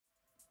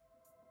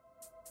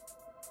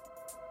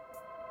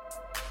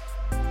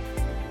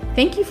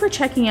Thank you for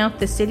checking out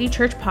the City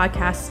Church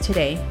podcast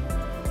today.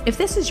 If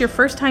this is your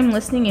first time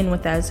listening in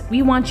with us,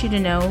 we want you to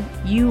know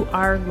you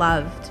are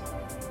loved.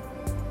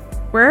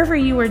 Wherever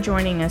you are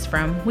joining us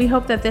from, we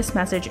hope that this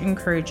message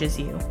encourages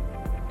you.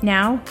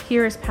 Now,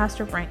 here is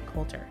Pastor Brent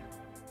Coulter.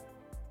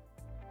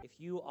 If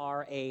you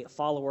are a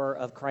follower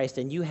of Christ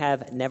and you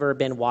have never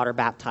been water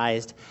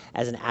baptized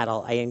as an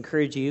adult, I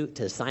encourage you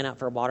to sign up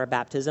for water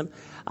baptism.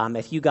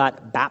 If you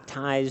got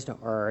baptized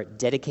or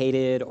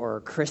dedicated or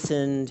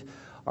christened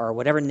or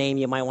whatever name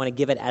you might want to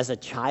give it as a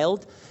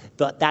child,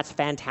 but that's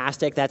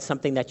fantastic. That's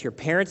something that your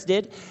parents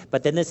did,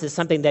 but then this is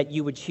something that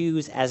you would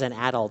choose as an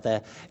adult.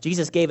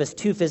 Jesus gave us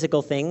two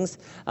physical things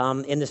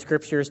in the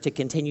scriptures to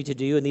continue to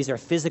do, and these are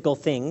physical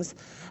things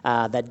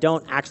that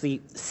don't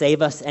actually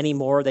save us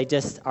anymore. They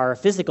just are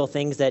physical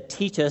things that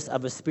teach us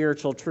of a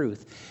spiritual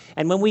truth.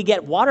 And when we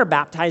get water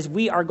baptized,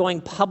 we are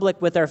going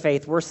public with our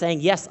faith. We're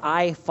saying, yes,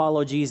 I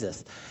follow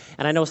Jesus.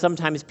 And I know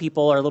sometimes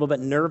people are a little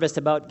bit nervous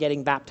about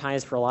getting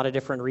baptized for a lot of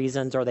different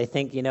reasons, or they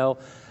think,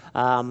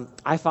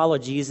 I follow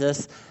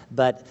Jesus,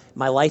 but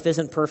my life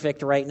isn't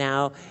perfect right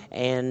now,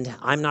 and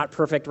I'm not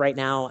perfect right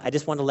now. I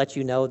just want to let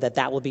you know that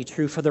that will be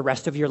true for the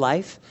rest of your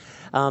life.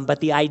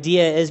 But the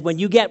idea is when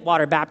you get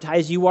water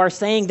baptized, you are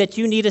saying that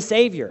you need a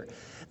Savior.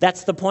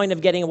 That's the point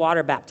of getting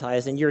water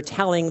baptized, and you're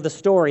telling the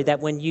story that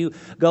when you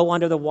go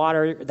under the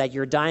water, that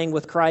you're dying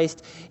with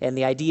Christ, and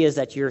the idea is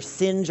that your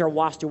sins are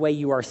washed away.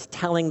 You are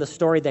telling the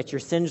story that your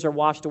sins are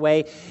washed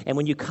away, and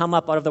when you come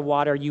up out of the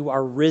water, you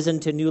are risen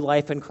to new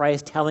life in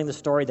Christ, telling the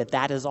story that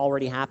that has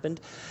already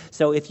happened.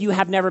 So if you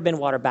have never been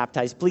water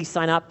baptized, please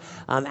sign up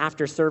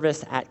after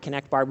service at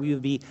Connect Bar. We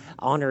would be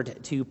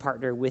honored to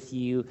partner with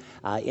you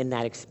in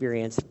that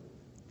experience.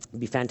 It'd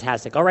be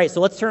fantastic. All right,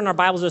 so let's turn our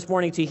Bibles this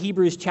morning to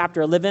Hebrews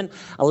chapter 11.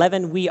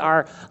 We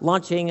are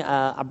launching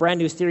a brand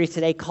new series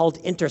today called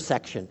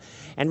Intersection.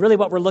 And really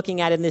what we're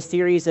looking at in this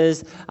series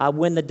is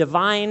when the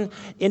divine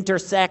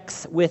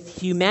intersects with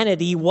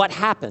humanity, what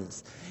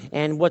happens?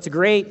 And what's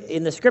great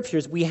in the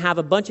scriptures, we have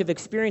a bunch of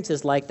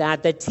experiences like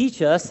that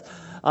teach us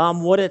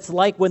what it's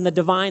like when the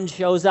divine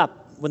shows up.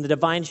 When the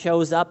divine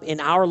shows up in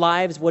our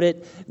lives, what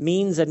it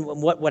means and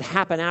what would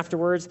happen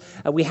afterwards.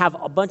 We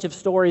have a bunch of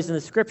stories in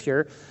the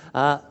scripture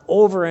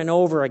over and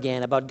over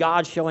again about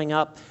God showing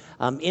up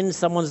in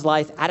someone's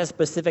life at a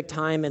specific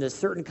time in a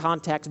certain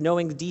context,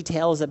 knowing the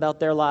details about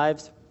their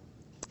lives,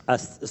 a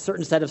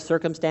certain set of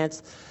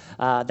circumstance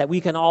that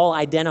we can all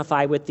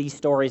identify with these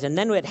stories. And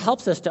then it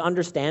helps us to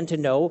understand, to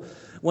know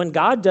when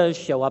God does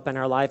show up in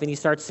our life and he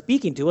starts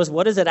speaking to us,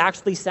 what does it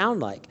actually sound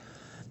like?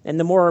 And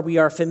the more we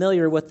are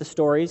familiar with the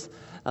stories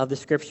of the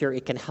scripture,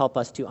 it can help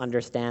us to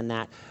understand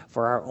that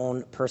for our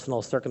own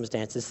personal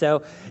circumstances.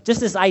 So just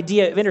this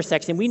idea of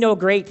intersection, we know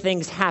great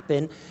things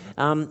happen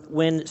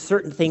when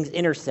certain things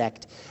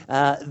intersect.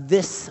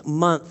 This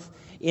month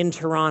in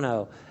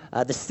Toronto,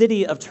 the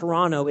city of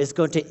Toronto is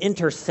going to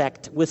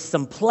intersect with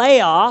some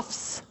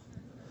playoffs,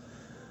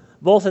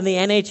 both in the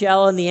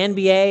NHL and the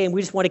NBA, and we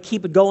just want to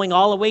keep it going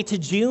all the way to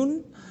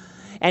June.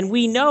 And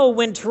we know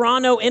when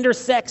Toronto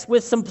intersects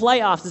with some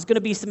playoffs, there's going to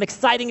be some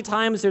exciting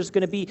times. There's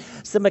going to be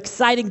some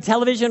exciting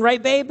television,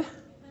 right, babe?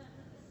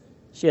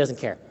 She doesn't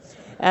care.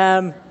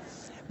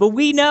 But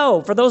we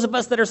know, for those of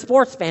us that are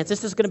sports fans,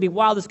 this is going to be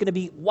wild. It's going to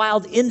be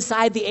wild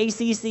inside the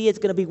ACC. It's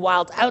going to be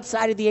wild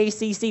outside of the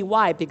ACC.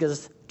 Why?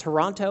 Because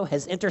Toronto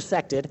has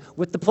intersected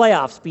with the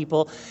playoffs,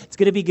 people. It's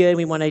going to be good.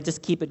 We want to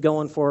just keep it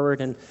going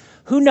forward. And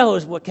who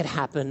knows what could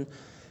happen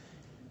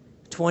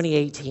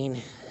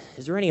 2018.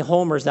 Is there any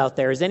homers out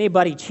there? Does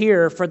anybody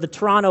cheer for the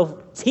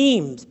Toronto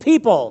teams?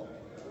 People.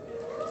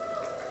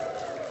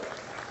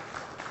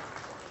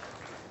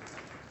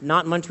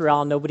 Not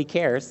Montreal, nobody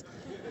cares.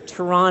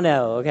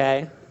 Toronto,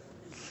 okay?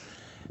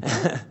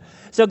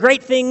 So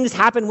great things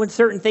happen when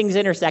certain things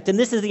intersect. And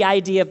this is the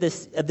idea of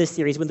this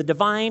series. When the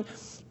divine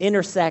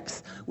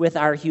intersects with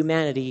our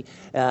humanity,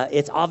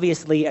 it's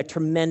obviously a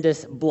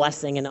tremendous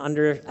blessing and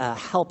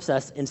helps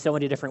us in so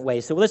many different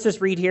ways. So let's just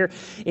read here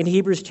in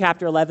Hebrews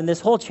chapter 11. This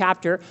whole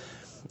chapter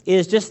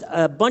is just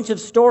a bunch of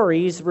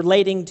stories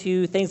relating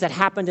to things that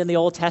happened in the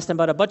Old Testament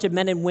about a bunch of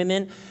men and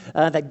women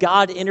that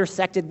God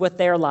intersected with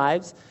their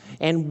lives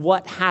and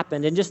what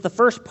happened. And just the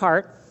first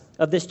part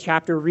of this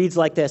chapter reads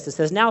like this. It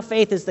says, "Now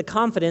faith is the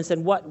confidence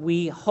in what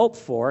we hope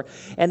for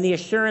and the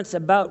assurance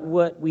about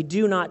what we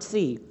do not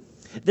see.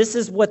 This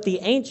is what the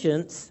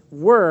ancients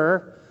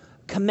were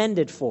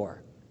commended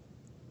for."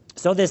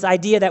 So this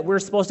idea that we're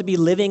supposed to be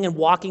living and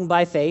walking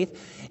by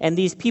faith, and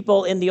these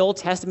people in the Old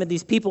Testament,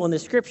 these people in the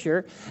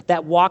Scripture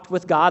that walked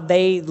with God,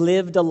 they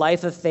lived a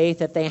life of faith,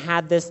 that they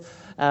had this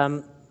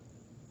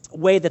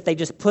way that they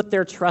just put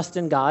their trust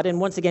in God. And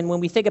once again, when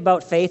we think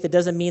about faith, it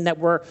doesn't mean that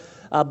we're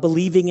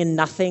believing in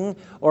nothing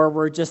or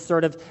we're just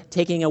sort of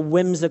taking a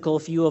whimsical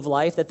view of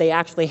life, that they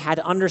actually had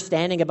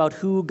understanding about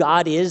who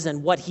God is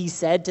and what he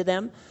said to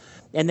them,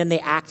 and then they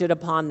acted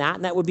upon that,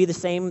 and that would be the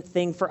same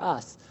thing for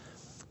us.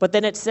 But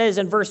then it says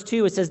in verse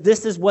 2, it says,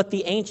 "This is what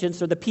the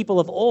ancients or the people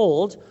of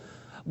old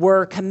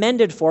were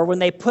commended for when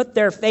they put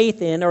their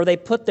faith in or they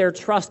put their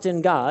trust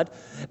in God,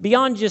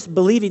 beyond just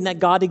believing that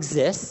God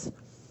exists,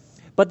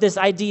 but this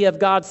idea of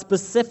God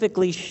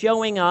specifically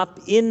showing up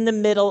in the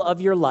middle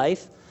of your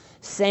life,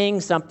 saying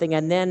something,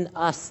 and then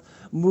us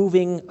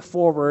moving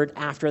forward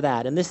after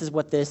that. And this is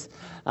what this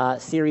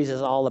series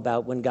is all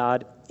about, when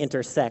God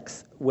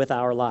intersects with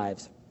our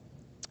lives.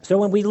 So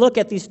when we look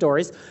at these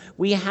stories,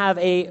 we have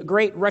a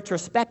great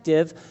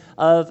retrospective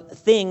of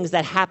things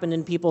that happened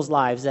in people's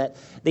lives. That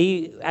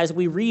as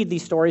we read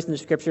these stories in the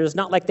Scriptures, it's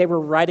not like they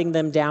were writing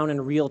them down in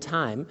real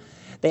time.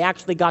 They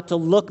actually got to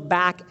look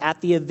back at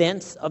the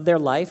events of their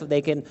life. They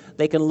can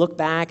look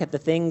back at the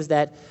things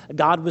that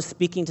God was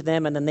speaking to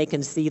them, and then they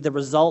can see the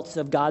results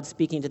of God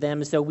speaking to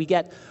them. So we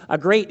get a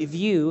great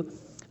view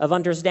of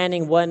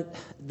understanding when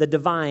the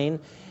divine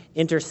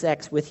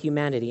intersects with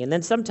humanity. And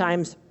then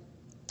sometimes,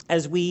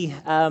 as we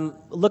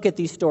look at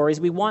these stories,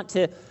 we want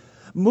to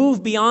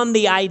move beyond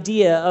the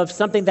idea of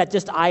something that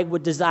just I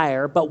would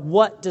desire, but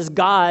what does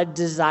God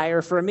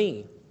desire for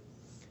me?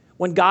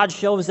 When God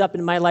shows up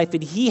in my life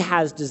and He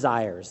has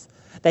desires,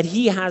 that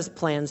He has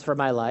plans for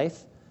my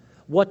life,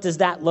 what does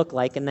that look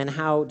like? And then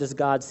how does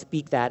God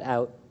speak that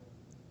out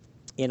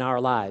in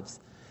our lives?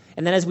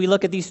 And then as we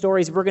look at these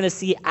stories, we're going to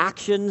see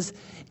actions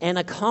and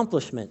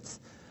accomplishments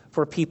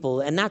for people.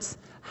 And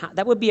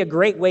that would be a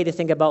great way to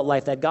think about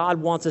life, that God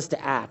wants us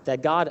to act,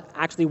 that God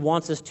actually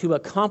wants us to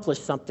accomplish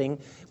something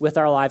with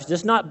our lives,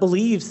 just not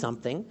believe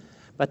something,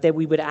 but that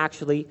we would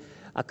actually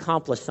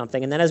accomplish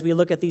something. And then as we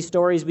look at these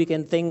stories, we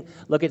can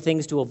look at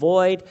things to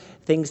avoid,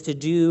 things to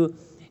do,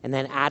 and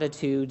then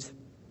attitudes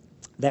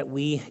that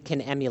we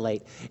can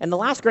emulate. And the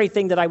last great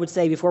thing that I would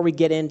say before we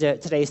get into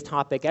today's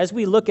topic, as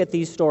we look at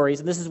these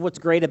stories, and this is what's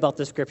great about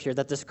the Scripture,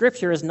 that the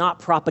Scripture is not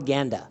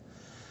propaganda.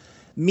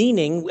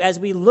 Meaning, as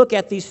we look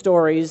at these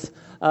stories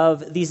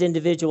of these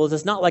individuals,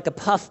 it's not like a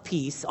puff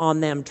piece on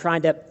them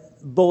trying to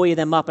buoy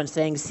them up and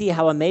saying, see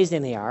how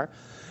amazing they are.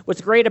 What's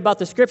great about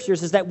the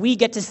Scriptures is that we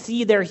get to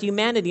see their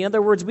humanity. In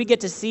other words, we get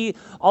to see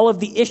all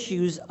of the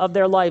issues of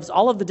their lives,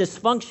 all of the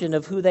dysfunction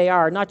of who they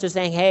are, not just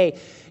saying, hey,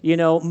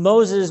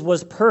 Moses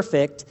was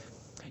perfect.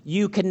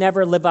 You can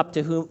never live up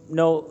to who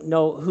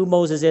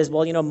Moses is.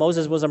 Well,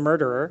 Moses was a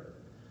murderer.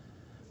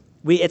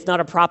 It's not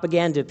a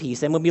propaganda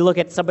piece. And when we look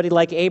at somebody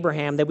like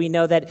Abraham, that we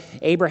know that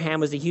Abraham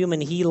was a human.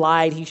 He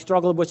lied. He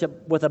struggled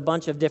with a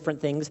bunch of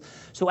different things.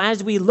 So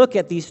as we look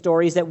at these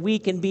stories, that we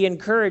can be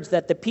encouraged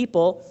that the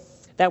people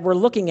that we're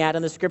looking at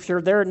in the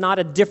Scripture, they're not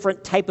a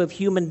different type of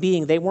human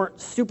being. They weren't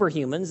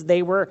superhumans.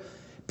 They were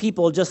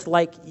people just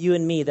like you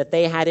and me, that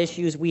they had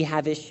issues, we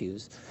have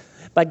issues.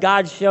 But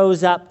God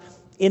shows up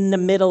in the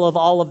middle of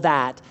all of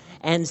that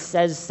and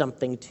says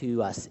something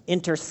to us,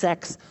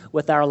 intersects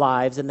with our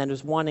lives, and then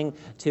is wanting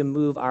to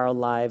move our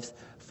lives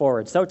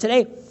forward. So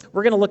today,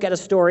 we're going to look at a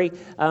story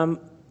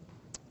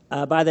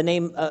by the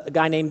name, a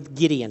guy named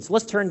Gideon. So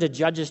let's turn to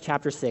Judges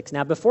chapter 6.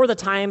 Now, before the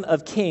time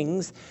of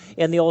kings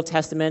in the Old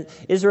Testament,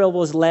 Israel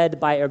was led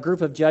by a group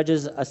of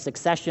judges, a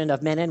succession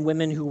of men and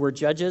women who were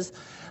judges.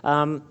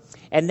 And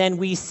then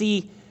we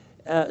see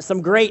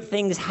some great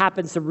things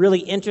happen, some really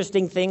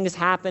interesting things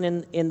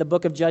happen in the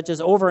book of Judges.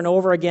 Over and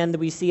over again,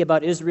 we see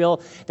about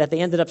Israel that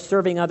they ended up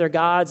serving other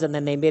gods, and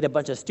then they made a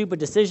bunch of stupid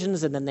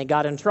decisions, and then they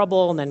got in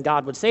trouble, and then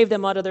God would save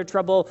them out of their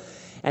trouble,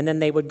 and then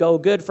they would go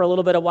good for a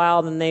little bit of a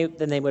while, and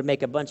then they would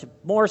make a bunch of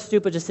more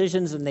stupid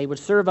decisions, and they would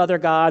serve other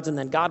gods, and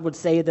then God would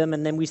save them,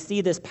 and then we see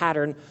this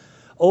pattern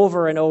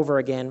over and over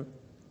again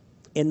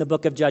in the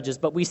book of Judges.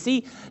 But we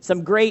see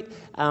some great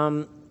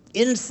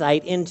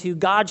insight into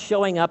God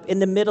showing up in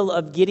the middle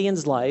of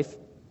Gideon's life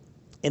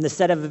in the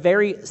set of a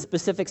very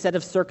specific set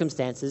of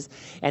circumstances,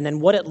 and then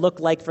what it looked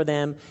like for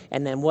them,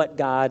 and then what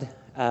God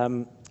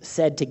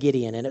said to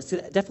Gideon. And it's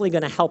definitely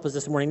going to help us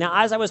this morning.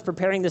 Now, as I was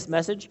preparing this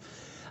message,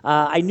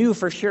 I knew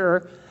for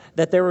sure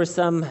that there were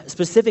some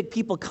specific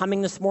people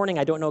coming this morning.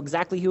 I don't know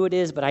exactly who it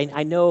is, but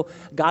I know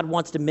God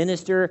wants to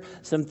minister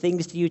some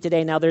things to you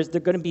today. Now, there's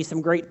going to be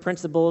some great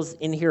principles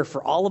in here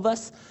for all of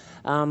us.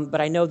 But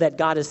I know that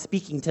God is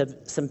speaking to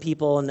some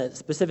people, and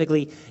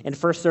specifically in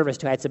first service,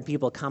 who had some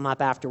people come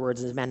up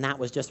afterwards, and man, that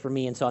was just for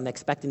me, and so I'm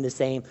expecting the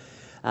same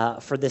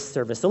for this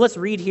service. So let's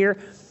read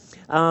here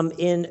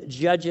in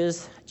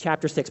Judges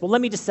chapter 6. Well, let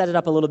me just set it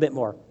up a little bit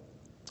more.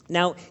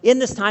 Now, in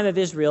this time of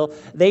Israel,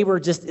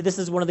 this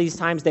is one of these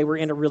times they were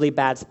in a really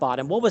bad spot,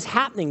 and what was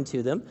happening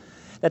to them,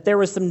 that there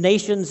were some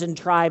nations and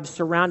tribes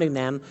surrounding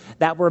them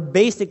that were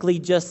basically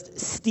just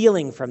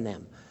stealing from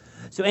them.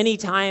 So any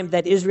time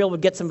that Israel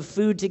would get some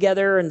food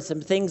together and some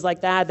things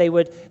like that, they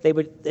would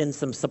and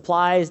some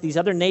supplies, these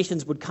other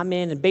nations would come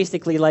in and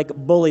basically like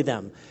bully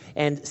them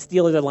and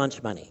steal their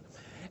lunch money.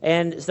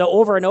 And so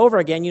over and over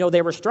again,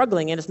 they were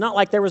struggling, and it's not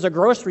like there was a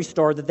grocery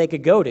store that they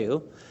could go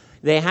to.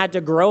 They had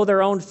to grow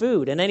their own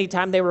food, and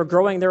anytime they were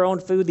growing their own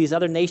food, these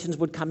other nations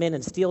would come in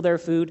and steal their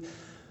food.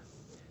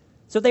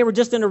 So they were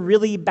just in a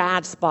really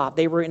bad spot.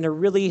 They were in a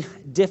really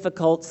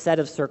difficult set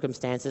of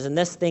circumstances, and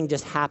this thing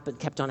just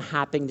kept on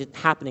happening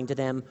to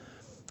them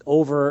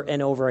over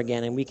and over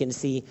again, and we can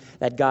see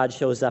that God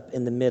shows up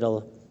in the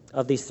middle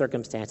of these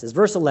circumstances.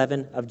 Verse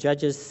 11 of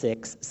Judges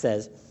 6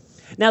 says,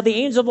 "Now the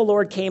angel of the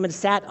Lord came and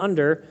sat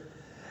under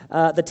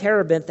the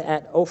terebinth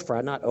at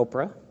Ophrah," not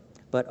Oprah,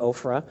 but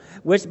Ophrah,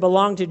 which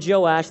belonged to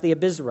Joash the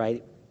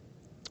Abizrite,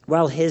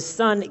 while his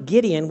son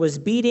Gideon was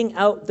beating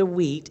out the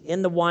wheat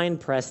in the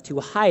winepress to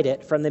hide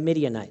it from the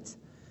Midianites.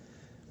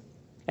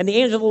 And the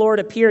angel of the Lord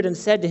appeared and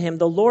said to him,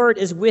 "The Lord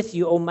is with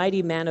you, O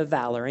mighty man of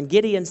valor." And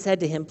Gideon said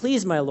to him,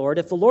 "Please, my Lord,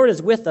 if the Lord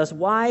is with us,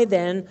 why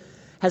then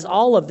has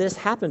all of this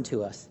happened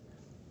to us?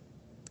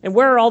 And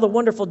where are all the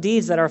wonderful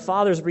deeds that our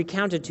fathers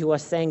recounted to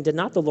us, saying, 'Did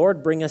not the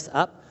Lord bring us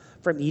up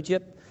from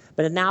Egypt?'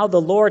 But now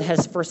the Lord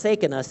has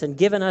forsaken us and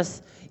given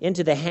us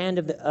into the hand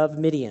of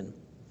Midian."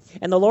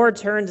 And the Lord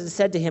turned and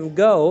said to him,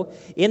 "Go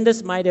in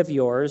this might of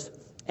yours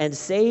and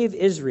save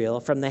Israel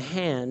from the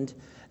hand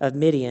of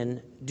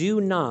Midian.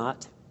 Do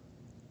not,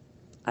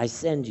 I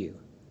send you."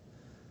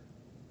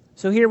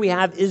 So here we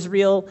have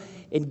Israel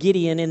and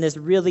Gideon in this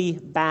really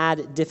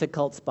bad,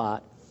 difficult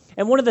spot.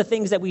 And one of the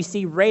things that we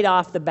see right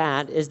off the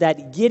bat is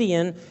that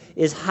Gideon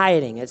is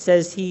hiding. It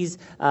says he's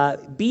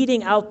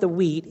beating out the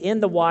wheat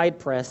in the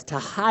winepress to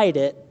hide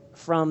it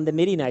from the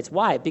Midianites.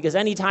 Why? Because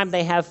anytime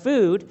they have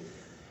food,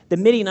 the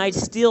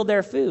Midianites steal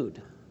their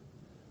food.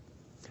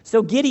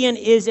 So Gideon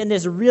is in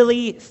this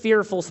really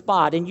fearful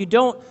spot. And you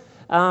don't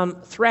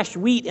thresh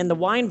wheat in the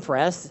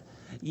winepress.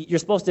 You're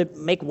supposed to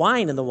make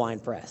wine in the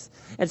winepress.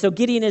 And so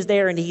Gideon is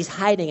there and he's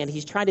hiding and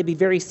he's trying to be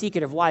very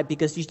secretive. Why?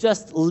 Because he's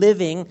just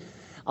living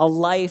a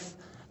life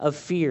of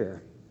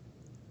fear.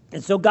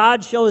 And so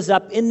God shows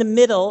up in the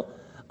middle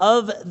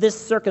of this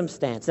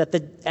circumstance, that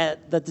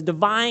the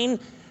divine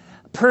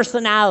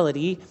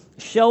personality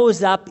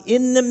shows up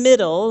in the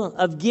middle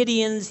of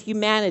Gideon's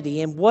humanity.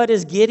 And what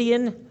is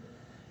Gideon?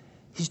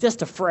 He's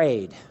just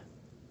afraid.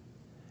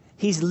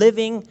 He's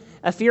living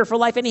a fearful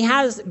life, and he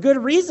has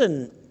good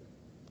reason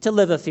to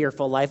live a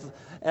fearful life.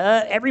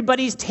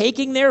 Everybody's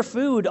taking their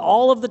food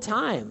all of the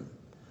time.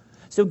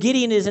 So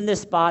Gideon is in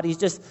this spot. He's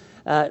just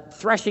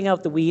threshing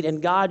out the wheat,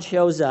 and God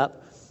shows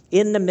up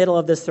in the middle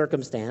of this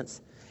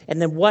circumstance. And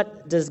then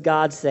what does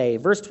God say?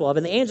 Verse 12,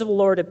 "And the angel of the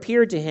Lord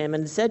appeared to him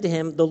and said to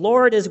him, 'The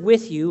Lord is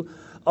with you,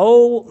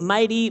 O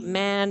mighty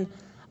man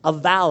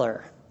of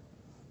valor.'"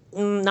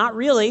 Not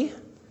really.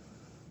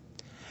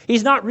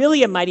 He's not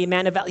really a mighty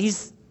man of valor.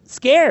 He's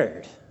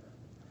scared.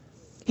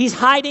 He's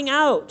hiding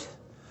out.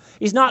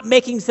 He's not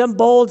making some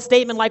bold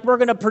statement like, "We're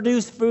going to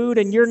produce food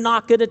and you're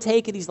not going to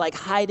take it." He's like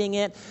hiding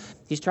it.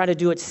 He's trying to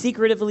do it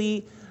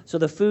secretively so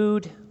the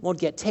food won't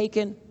get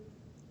taken.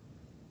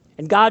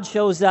 And God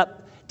shows up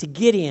to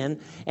Gideon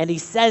and he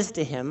says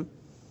to him,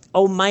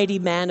 "O mighty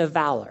man of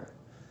valor."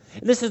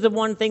 And this is the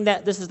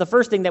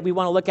first thing that we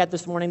want to look at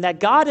this morning, that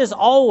God is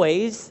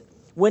always,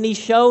 when he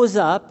shows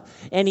up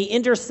and he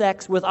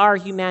intersects with our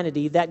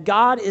humanity, that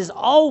God is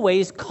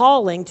always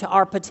calling to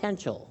our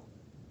potential.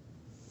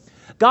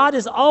 God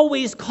is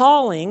always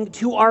calling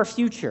to our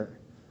future.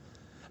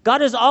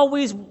 God is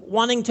always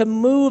wanting to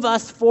move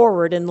us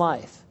forward in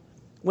life.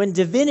 When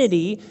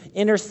divinity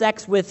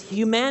intersects with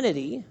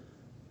humanity,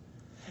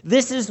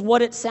 this is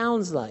what it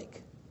sounds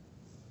like.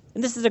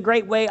 And this is a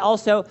great way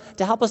also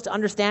to help us to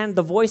understand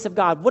the voice of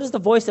God. What does the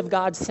voice of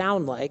God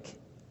sound like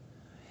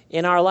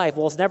in our life?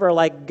 Well, it's never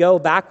like go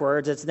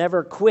backwards. It's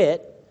never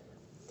quit.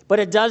 But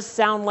it does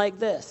sound like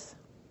this.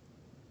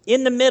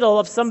 In the middle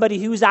of somebody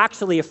who's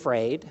actually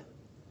afraid,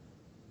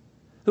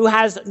 who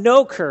has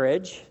no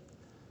courage,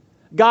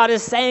 God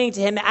is saying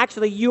to him,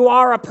 actually, you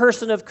are a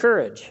person of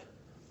courage.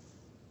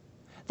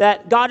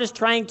 That God is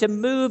trying to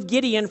move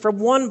Gideon from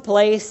one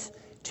place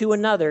to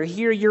another.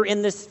 Here you're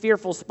in this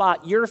fearful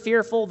spot. You're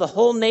fearful. The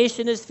whole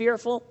nation is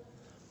fearful.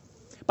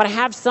 But I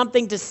have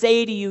something to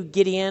say to you,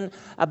 Gideon,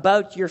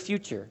 about your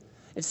future.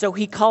 And so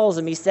he calls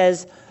him. He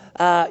says,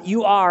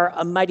 you are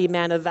a mighty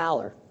man of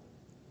valor.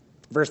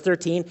 Verse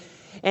 13,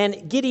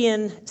 "And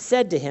Gideon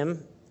said to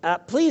him,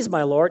 'Please,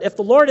 my Lord, if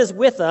the Lord is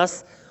with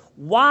us,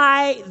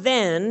 why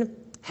then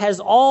has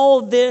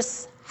all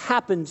this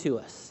happened to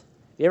us?'"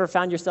 Have you ever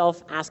found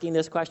yourself asking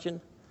this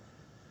question?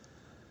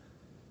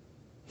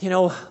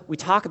 We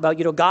talk about,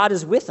 God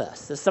is with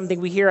us. It's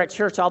something we hear at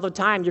church all the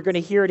time. You're going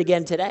to hear it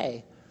again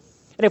today.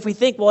 And if we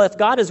think, well, if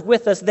God is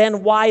with us,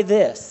 then why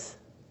this?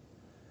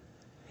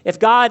 If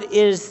God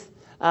is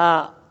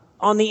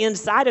on the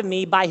inside of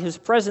me by his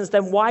presence,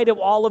 then why do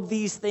all of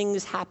these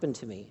things happen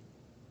to me?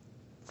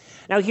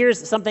 Now,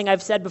 here's something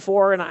I've said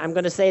before, and I'm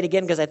going to say it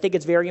again because I think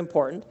it's very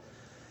important,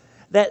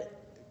 that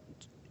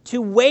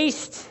to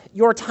waste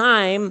your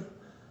time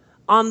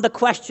on the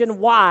question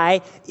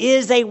why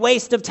is a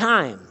waste of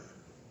time.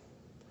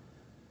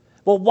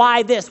 Well,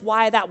 why this?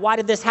 Why that? Why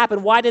did this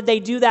happen? Why did they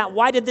do that?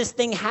 Why did this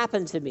thing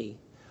happen to me?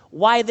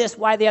 Why this?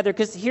 Why the other?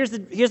 Because here's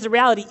the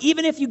reality.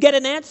 Even if you get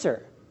an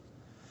answer,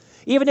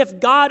 even if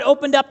God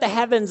opened up the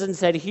heavens and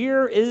said,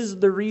 here is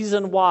the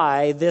reason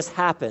why this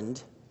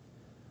happened,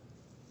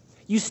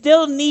 you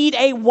still need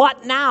a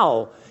what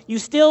now. You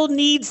still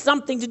need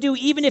something to do,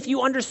 even if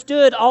you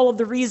understood all of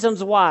the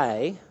reasons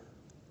why.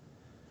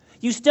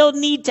 You still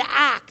need to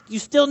act. You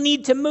still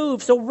need to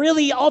move. So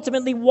really,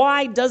 ultimately,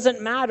 why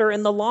doesn't matter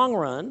in the long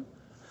run,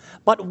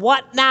 but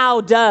what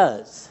now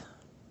does.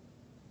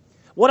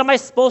 What am I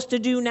supposed to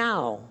do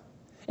now?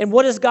 And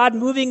what is God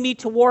moving me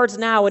towards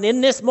now? And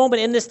in this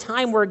moment, in this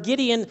time where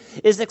Gideon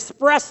is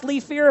expressly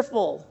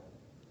fearful,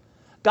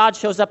 God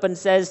shows up and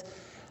says,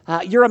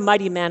 you're a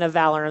mighty man of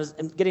valor.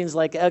 And Gideon's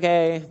like,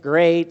 okay,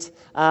 great.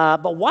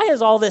 But why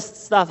is all this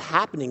stuff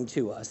happening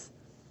to us?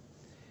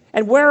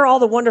 And where are all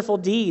the wonderful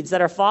deeds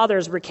that our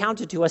fathers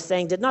recounted to us,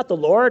 saying, did not the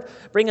Lord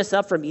bring us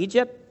up from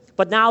Egypt?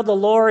 But now the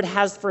Lord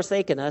has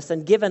forsaken us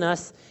and given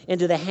us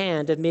into the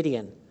hand of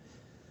Midian.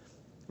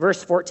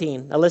 Verse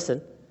 14, now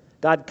listen,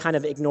 God kind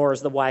of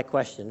ignores the why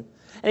question.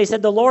 And he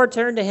said, the Lord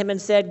turned to him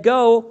and said,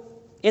 go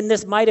in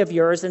this might of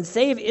yours and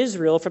save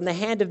Israel from the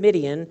hand of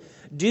Midian.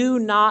 Do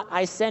not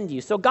I send you?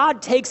 So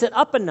God takes it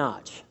up a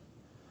notch.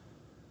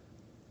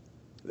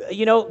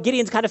 You know,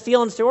 Gideon's kind of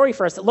feeling sorry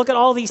for us. Look at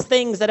all these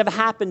things that have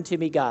happened to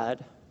me,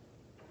 God.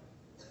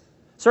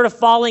 Sort of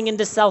falling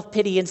into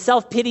self-pity. And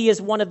self-pity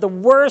is one of the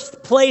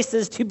worst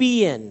places to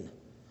be in.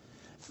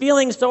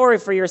 Feeling sorry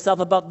for yourself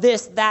about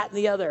this, that, and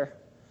the other.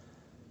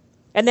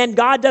 And then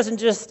God doesn't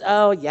just,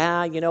 oh,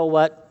 yeah, you know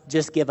what?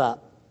 Just give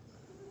up.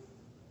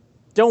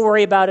 Don't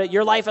worry about it.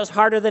 Your life is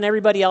harder than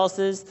everybody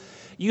else's.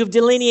 You've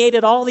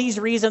delineated all these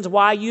reasons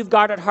why you've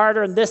got it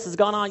harder and this has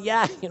gone on.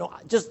 Yeah, you know,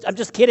 I'm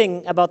just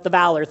kidding about the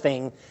valor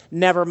thing.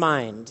 Never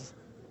mind.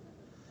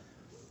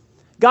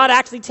 God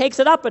actually takes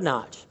it up a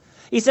notch.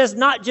 He says,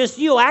 not just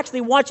you, I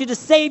actually want you to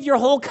save your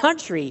whole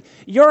country.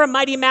 You're a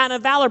mighty man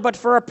of valor, but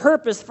for a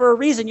purpose, for a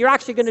reason. You're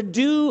actually going to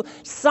do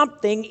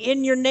something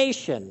in your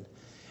nation.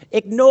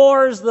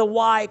 Ignores the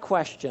why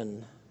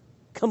question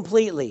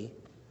completely.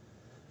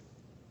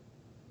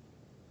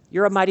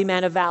 You're a mighty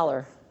man of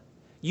valor.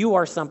 You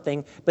are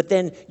something, but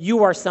then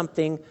you are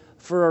something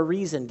for a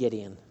reason,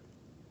 Gideon.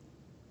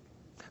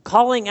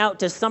 Calling out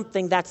to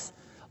something that's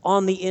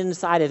on the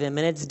inside of him,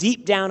 and it's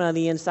deep down on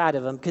the inside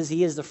of him because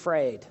he is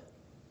afraid.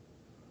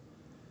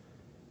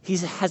 He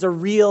has a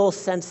real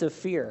sense of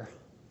fear.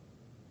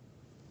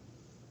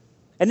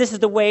 And this is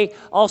the way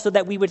also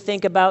that we would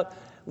think about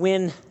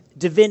when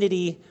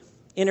divinity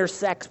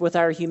intersects with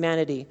our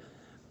humanity.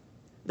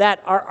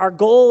 That our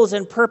goals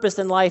and purpose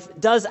in life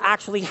does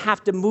actually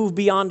have to move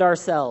beyond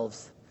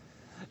ourselves.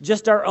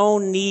 Just our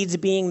own needs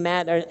being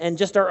met and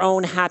just our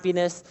own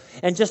happiness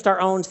and just our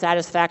own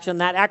satisfaction.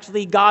 That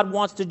actually God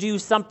wants to do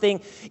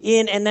something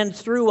in and then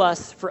through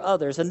us for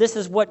others. And this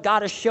is what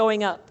God is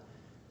showing up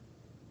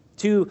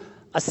to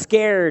a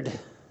scared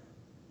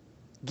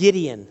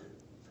Gideon,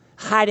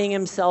 hiding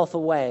himself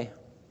away.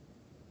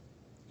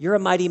 You're a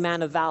mighty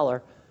man of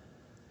valor.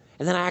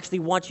 And then I actually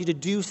want you to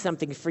do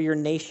something for your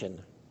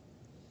nation.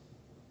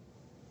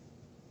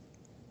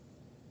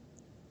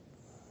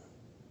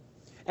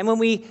 And when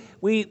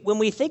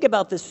we think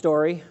about this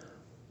story,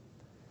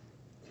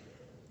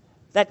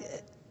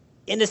 that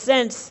in a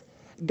sense,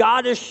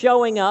 God is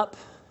showing up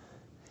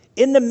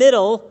in the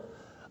middle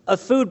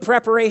of food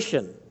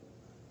preparation.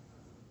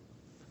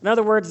 In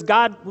other words,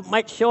 God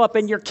might show up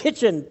in your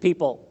kitchen,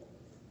 people.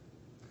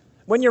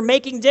 When you're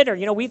making dinner,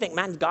 you know, we think,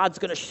 man, God's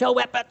going to show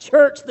up at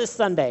church this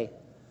Sunday.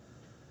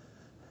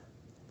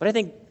 But I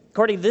think,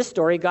 according to this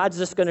story, God's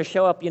just going to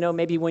show up, you know,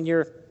 maybe when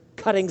you're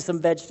cutting some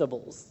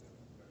vegetables.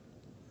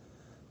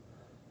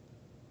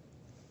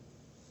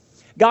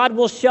 God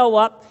will show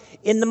up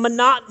in the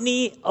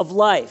monotony of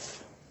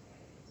life.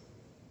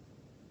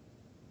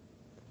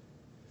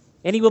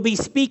 And he will be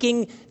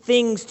speaking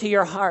things to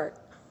your heart.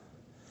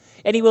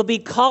 And he will be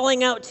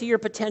calling out to your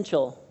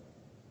potential.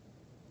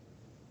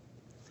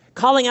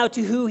 Calling out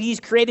to who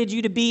he's created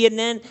you to be and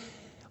then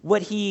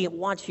what he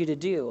wants you to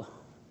do.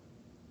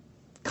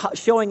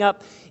 Showing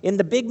up in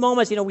the big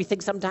moments. You know, we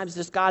think sometimes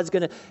just God's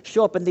going to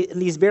show up in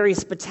these very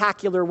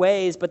spectacular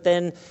ways, but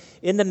then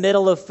in the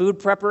middle of food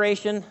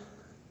preparation,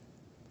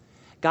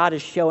 God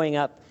is showing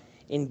up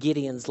in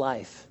Gideon's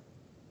life.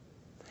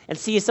 And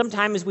see,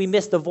 sometimes we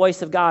miss the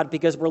voice of God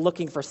because we're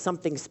looking for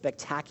something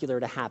spectacular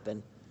to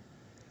happen.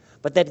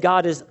 But that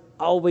God is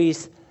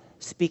always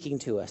speaking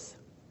to us.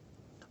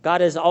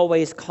 God is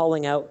always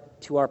calling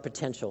out to our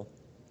potential.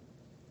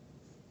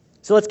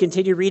 So let's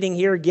continue reading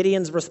here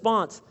Gideon's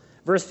response.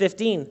 Verse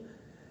 15.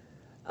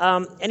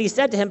 And he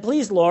said to him,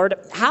 please, Lord,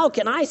 how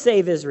can I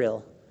save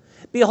Israel?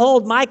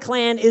 Behold, my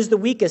clan is the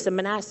weakest in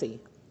Manasseh,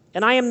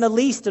 and I am the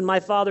least in my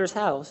father's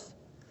house.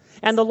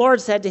 And the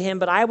Lord said to him,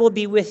 but I will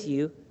be with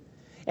you,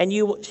 and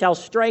you shall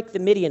strike the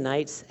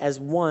Midianites as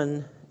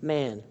one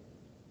man.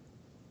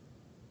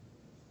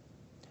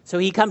 So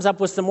he comes up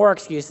with some more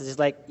excuses. He's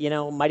like, you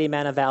know, mighty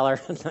man of valor,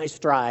 nice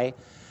try.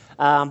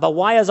 But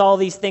why is all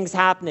these things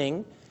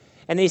happening?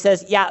 And he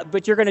says, yeah,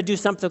 but you're going to do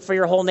something for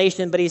your whole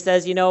nation. But he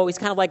says, you know, he's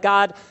kind of like,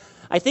 God,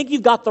 I think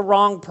you've got the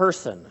wrong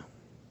person.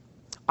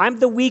 I'm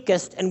the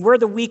weakest, and we're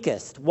the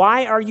weakest.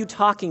 Why are you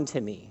talking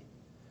to me?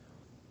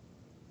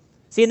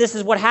 See, and this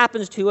is what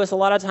happens to us a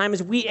lot of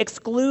times. We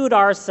exclude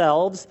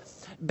ourselves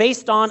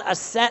based on a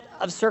set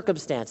of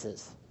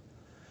circumstances.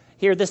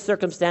 Here, this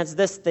circumstance,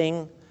 this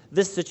thing,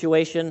 this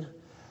situation,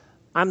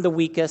 I'm the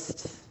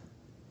weakest.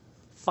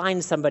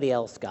 Find somebody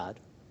else, God.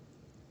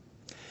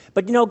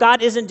 But you know,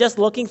 God isn't just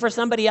looking for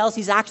somebody else,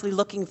 he's actually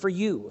looking for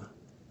you.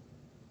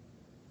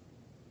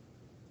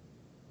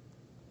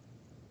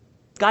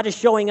 God is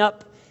showing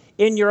up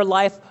in your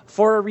life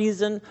for a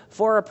reason,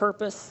 for a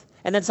purpose.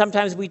 And then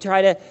sometimes we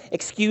try to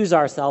excuse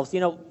ourselves.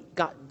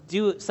 God,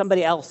 do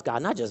somebody else,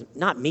 God,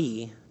 not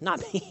me.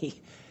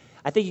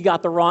 I think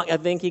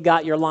you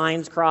got your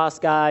lines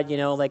crossed, God,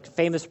 like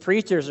famous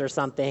preachers or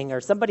something,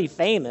 or somebody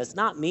famous,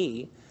 not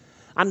me.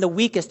 I'm the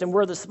weakest and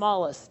we're the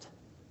smallest.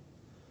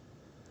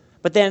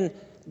 But then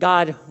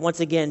God, once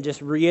again,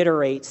 just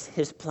reiterates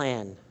his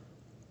plan.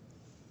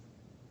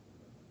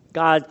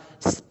 God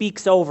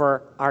speaks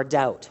over our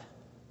doubt.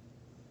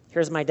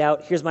 Here's my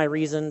doubt. Here's my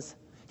reasons.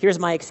 Here's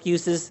my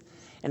excuses.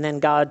 And then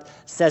God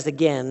says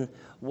again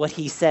what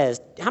he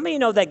says. How many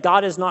know that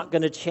God is not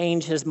going to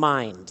change his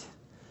mind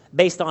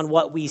based on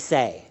what we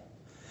say?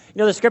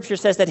 The scripture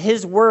says that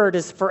his word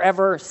is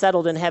forever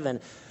settled in heaven.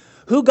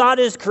 Who God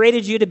has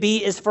created you to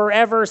be is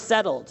forever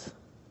settled.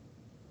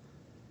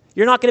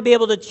 You're not going to be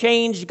able to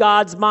change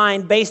God's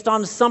mind based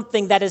on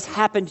something that has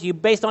happened to you,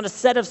 based on a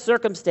set of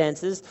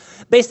circumstances,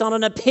 based on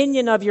an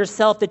opinion of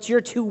yourself that you're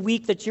too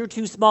weak, that you're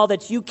too small,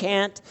 that you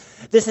can't.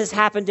 This has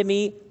happened to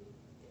me.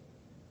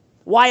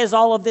 Why has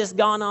all of this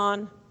gone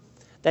on?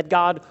 That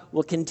God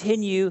will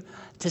continue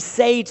to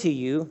say to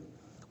you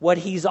what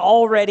he's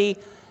already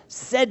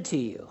said to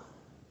you.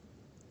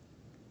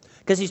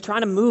 Because he's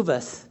trying to move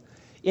us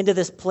into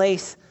this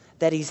place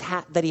that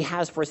he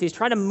has for us. He's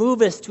trying to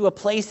move us to a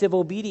place of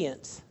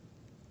obedience.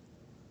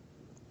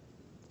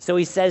 So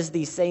he says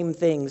these same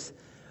things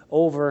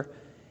over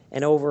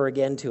and over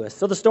again to us.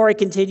 So the story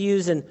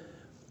continues, and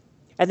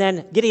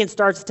then Gideon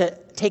starts to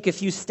take a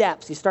few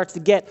steps. He starts to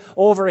get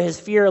over his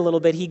fear a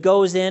little bit. He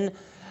goes in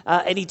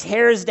and he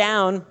tears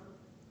down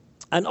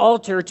an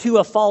altar to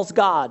a false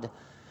god.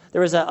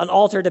 There was an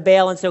altar to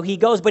Baal, and so he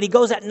goes, but he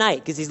goes at night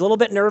because he's a little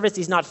bit nervous.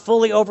 He's not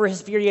fully over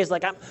his fear. He's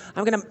like, I'm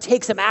going to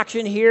take some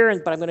action here,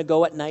 but I'm going to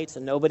go at night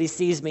so nobody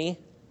sees me.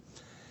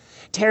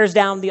 Tears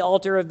down the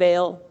altar of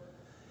Baal,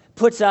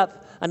 puts up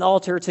an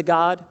altar to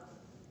God,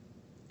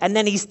 and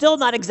then he's still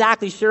not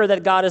exactly sure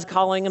that God is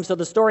calling him. So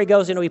the story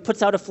goes, he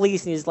puts out a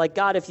fleece, and he's like,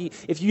 God, if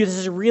this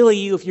is really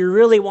you, if you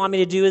really want me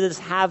to do this,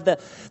 have the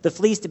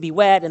fleece to be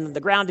wet and the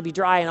ground to be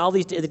dry, and all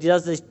these. He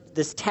does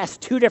this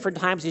test 2 different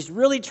times. He's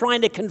really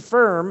trying to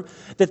confirm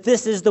that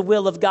this is the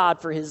will of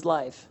God for his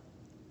life.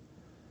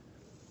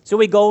 So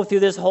we go through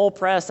this whole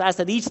process,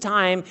 that each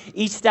time,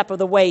 each step of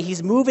the way,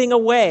 he's moving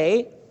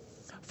away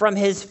from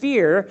his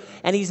fear,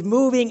 and he's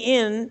moving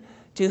in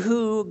to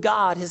who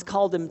God has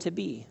called him to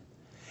be.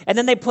 And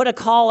then they put a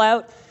call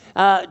out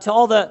to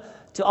all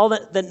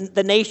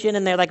the nation,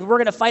 and they're like, we're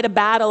going to fight a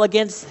battle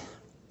against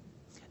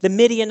the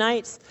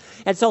Midianites.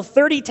 And so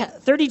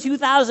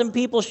 32,000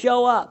 people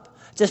show up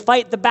to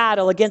fight the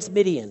battle against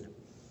Midian.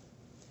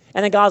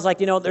 And then God's like,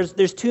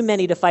 there's too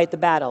many to fight the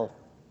battle.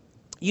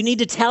 You need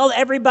to tell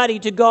everybody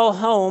to go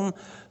home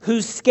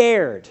who's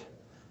scared.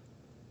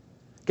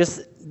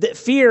 Because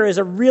fear is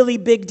a really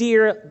big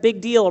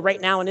deal right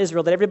now in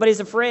Israel, that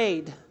everybody's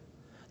afraid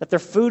that their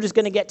food is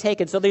going to get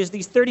taken. So there's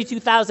these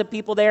 32,000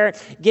 people there.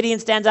 Gideon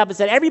stands up and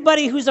said,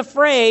 everybody who's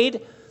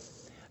afraid,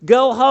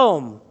 go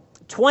home.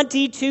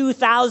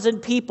 22,000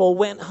 people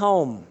went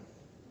home.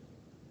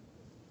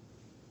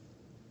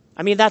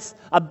 I mean, that's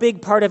a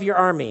big part of your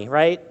army,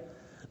 right?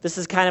 This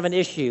is kind of an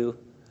issue.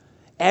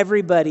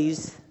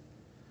 Everybody's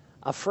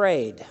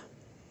afraid.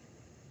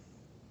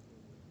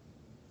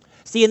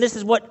 See, and this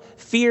is what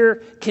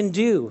fear can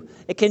do.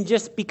 It can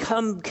just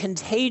become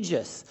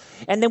contagious.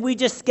 And then we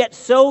just get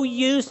so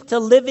used to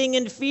living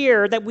in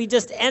fear that we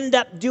just end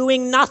up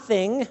doing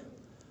nothing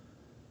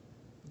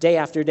day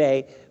after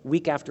day,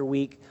 week after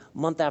week,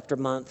 month after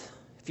month.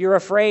 If you're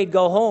afraid,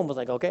 go home. It's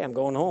like, okay, I'm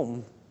going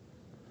home.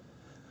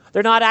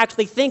 They're not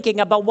actually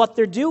thinking about what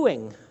they're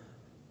doing.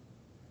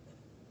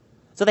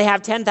 So they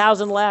have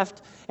 10,000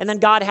 left, and then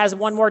God has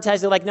one more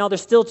test. They're like, no,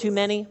 there's still too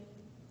many.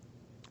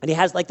 And he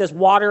has like this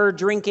water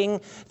drinking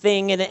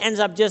thing, and it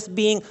ends up just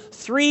being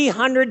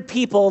 300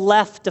 people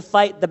left to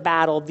fight the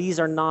battle.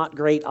 These are not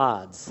great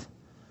odds.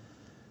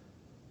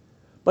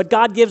 But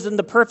God gives them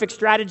the perfect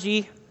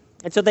strategy.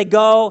 And so they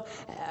go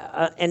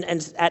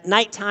and at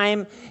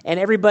nighttime, and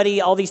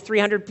everybody, all these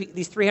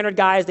 300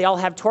 guys, they all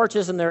have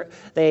torches, and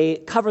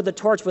they cover the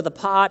torch with a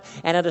pot.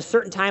 And at a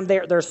certain time,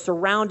 they're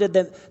surrounded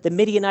the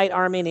Midianite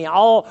army, and they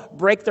all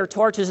break their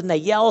torches and they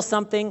yell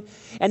something.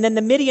 And then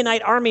the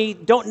Midianite army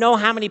don't know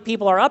how many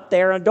people are up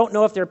there and don't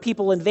know if there are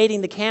people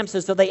invading the camps,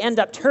 and so they end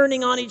up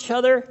turning on each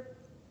other.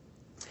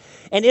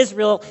 And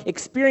Israel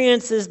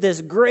experiences this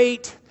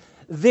great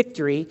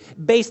victory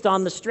based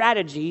on the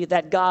strategy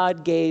that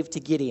God gave to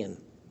Gideon.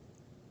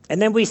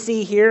 And then we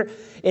see here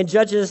in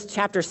Judges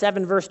chapter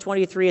 7, verse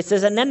 23, it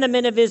says, and then the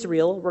men of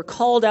Israel were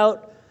called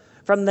out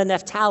from the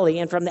Naphtali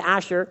and from the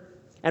Asher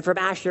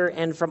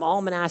and from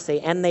all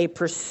Manasseh, and they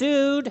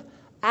pursued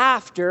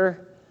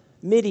after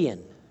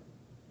Midian.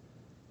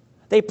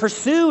 They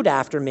pursued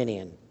after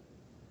Midian.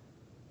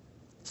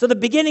 So the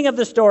beginning of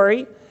the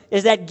story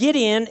is that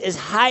Gideon is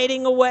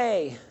hiding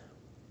away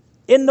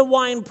in the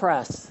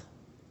winepress.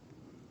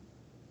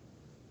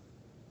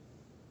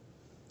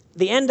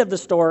 The end of the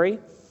story,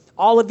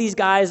 All of these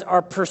guys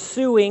are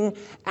pursuing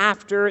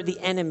after the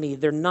enemy.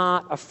 They're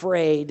not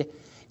afraid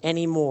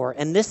anymore.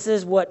 And this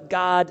is what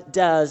God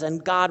does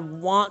and God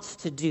wants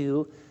to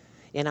do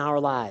in our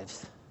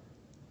lives.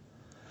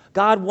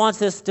 God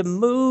wants us to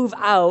move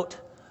out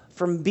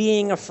from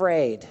being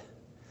afraid.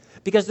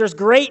 Because there's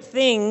great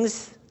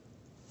things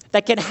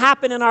that can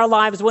happen in our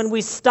lives when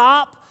we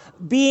stop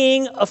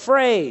being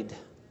afraid.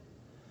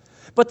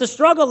 But the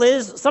struggle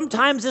is,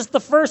 sometimes it's the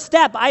first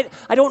step. I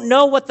don't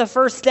know what the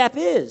first step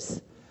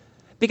is.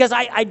 Because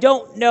I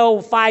don't know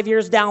 5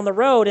 years down the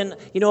road, and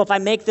if I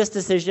make this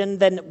decision,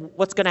 then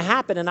what's going to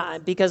happen?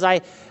 And because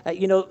I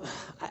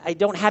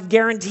don't have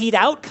guaranteed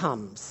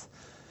outcomes.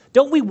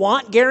 Don't we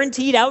want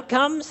guaranteed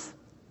outcomes?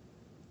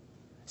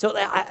 So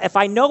if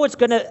I know it's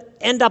going to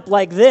end up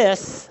like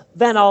this,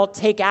 then I'll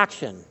take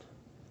action.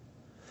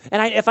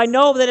 And if I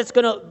know that it's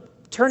going to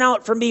turn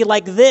out for me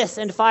like this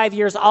in 5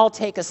 years, I'll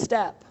take a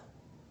step.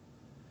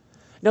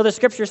 No, the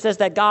scripture says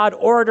that God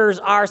orders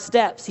our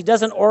steps. He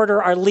doesn't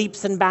order our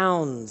leaps and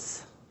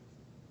bounds.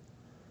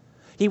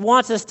 He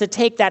wants us to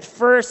take that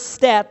first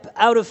step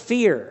out of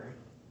fear,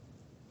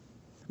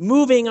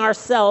 moving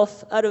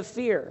ourselves out of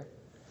fear.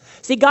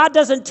 See, God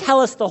doesn't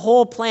tell us the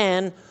whole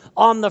plan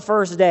on the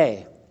first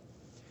day.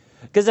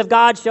 Because if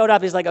God showed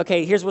up, he's like,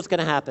 okay, here's what's going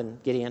to happen,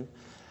 Gideon.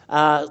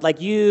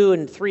 Like you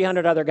and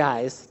 300 other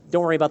guys,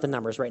 don't worry about the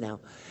numbers right now.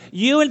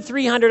 You and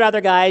 300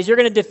 other guys, you're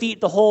going to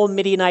defeat the whole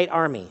Midianite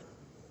army.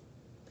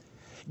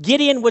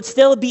 Gideon would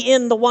still be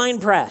in the wine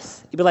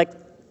press. He'd be like,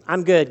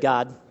 I'm good,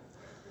 God.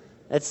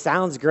 That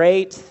sounds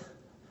great,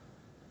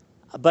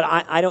 but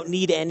I don't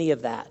need any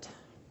of that.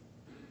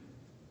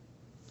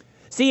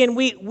 See, and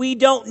we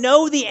don't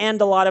know the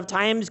end a lot of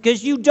times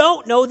because you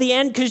don't know the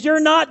end because you're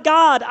not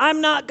God.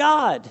 I'm not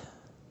God.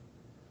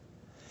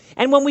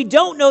 And when we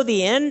don't know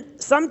the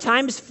end,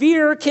 sometimes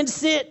fear can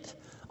sit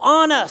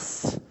on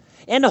us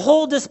and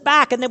hold us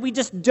back, and then we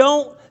just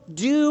don't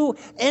do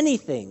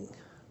anything.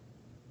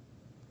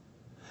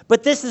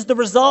 But this is the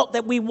result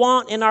that we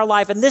want in our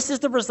life, and this is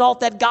the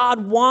result that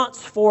God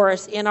wants for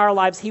us in our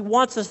lives. He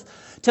wants us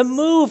to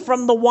move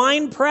from the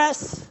wine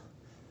press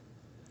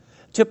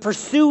to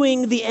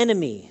pursuing the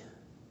enemy,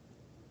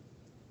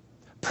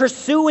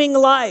 pursuing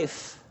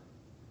life,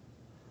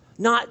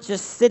 not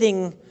just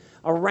sitting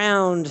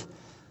around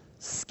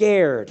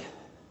scared.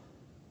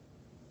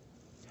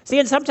 See,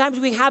 and sometimes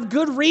we have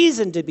good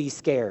reason to be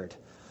scared.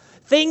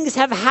 Things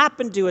have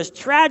happened to us.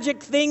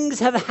 Tragic things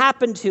have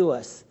happened to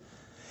us.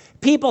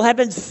 People have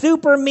been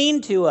super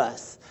mean to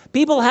us.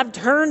 People have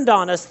turned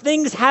on us.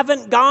 Things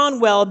haven't gone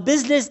well.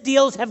 Business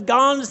deals have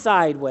gone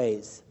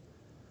sideways.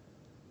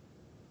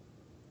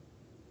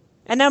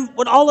 And then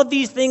when all of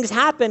these things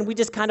happen, we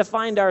just kind of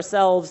find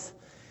ourselves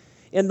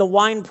in the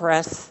wine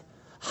press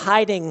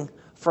hiding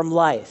from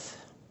life.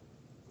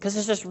 Because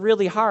it's just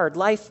really hard.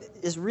 Life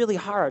is really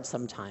hard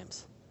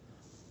sometimes.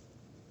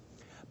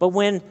 But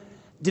when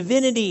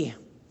divinity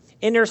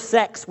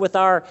intersects with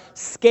our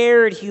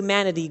scared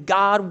humanity,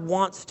 God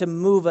wants to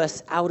move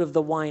us out of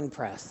the wine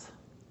press.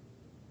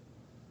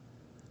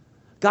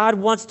 God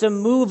wants to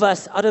move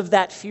us out of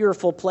that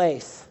fearful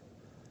place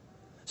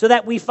so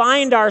that we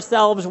find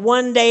ourselves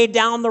one day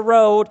down the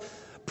road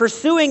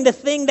pursuing the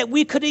thing that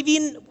we couldn't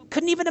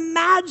even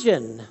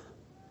imagine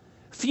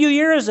a few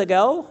years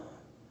ago.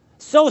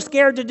 So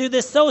scared to do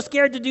this, so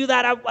scared to do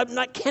that,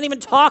 I can't even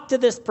talk to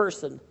this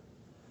person.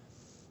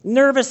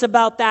 Nervous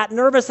about that,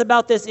 nervous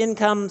about this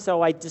income,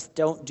 so I just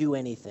don't do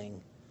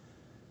anything.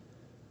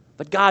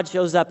 But God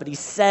shows up and he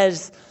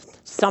says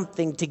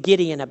something to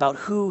Gideon about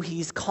who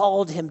he's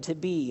called him to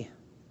be.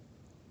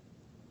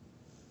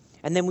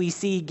 And then we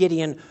see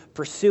Gideon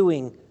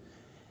pursuing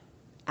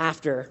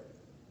after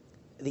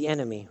the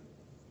enemy.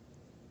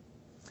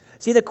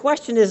 See, the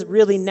question is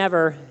really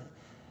never,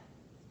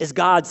 is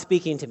God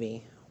speaking to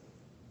me?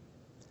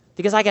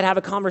 Because I could have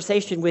a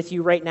conversation with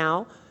you right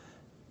now,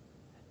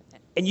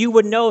 and you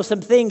would know some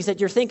things that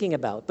you're thinking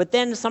about. But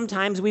then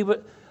sometimes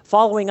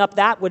following up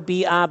that would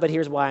be, but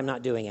here's why I'm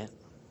not doing it.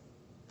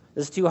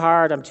 This is too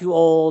hard, I'm too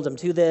old, I'm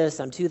too this,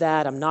 I'm too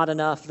that, I'm not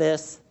enough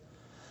this.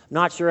 I'm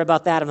not sure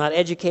about that, I'm not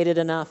educated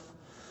enough.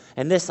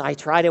 And this, I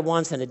tried it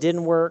once and it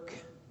didn't work.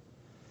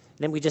 And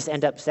then we just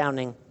end up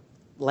sounding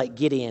like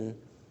Gideon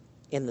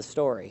in the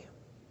story.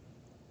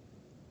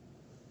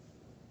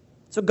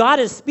 So God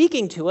is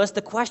speaking to us.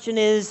 The question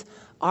is,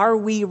 are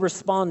we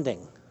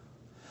responding?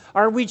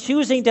 Are we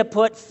choosing to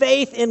put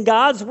faith in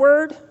God's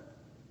word?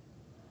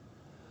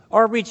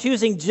 Or are we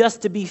choosing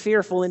just to be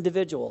fearful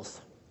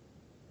individuals?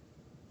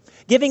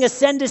 Giving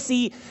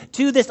ascendancy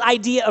to this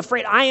idea of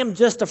afraid. I am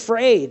just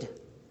afraid.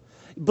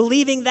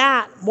 Believing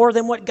that more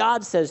than what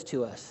God says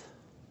to us.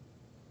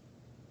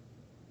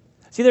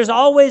 See, there's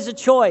always a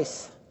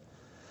choice.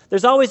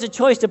 There's always a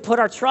choice to put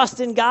our trust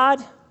in God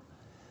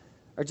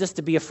or just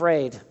to be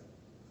afraid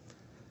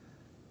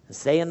and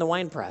stay in the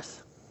wine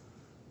press.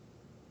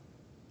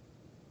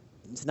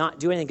 It's not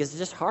doing anything because it's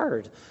just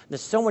hard.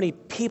 There's so many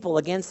people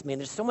against me and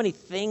there's so many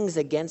things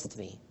against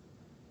me.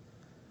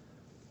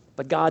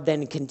 But God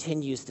then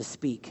continues to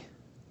speak.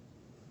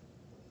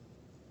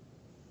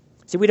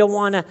 See, we don't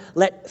want to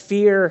let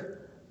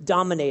fear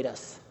dominate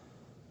us.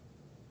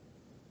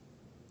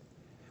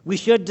 We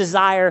should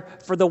desire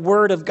for the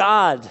Word of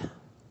God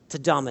to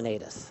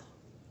dominate us.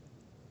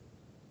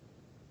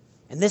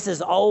 And this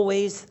is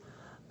always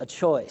a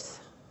choice.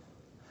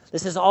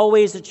 This is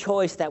always a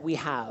choice that we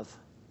have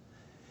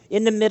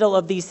in the middle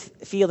of these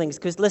feelings.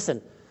 Because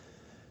listen,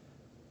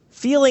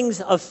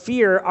 feelings of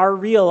fear are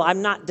real.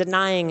 I'm not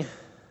denying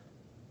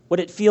what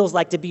it feels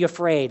like to be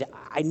afraid.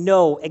 I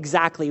know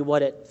exactly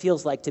what it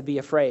feels like to be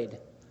afraid.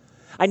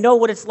 I know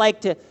what it's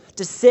like to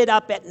sit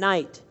up at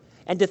night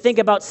and to think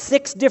about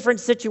 6 different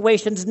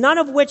situations, none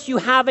of which you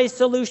have a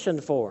solution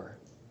for.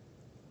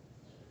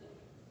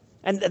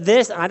 And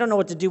this, I don't know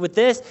what to do with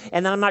this,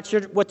 and I'm not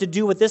sure what to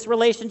do with this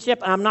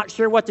relationship, and I'm not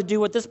sure what to do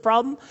with this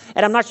problem,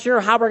 and I'm not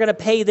sure how we're going to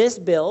pay this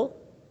bill.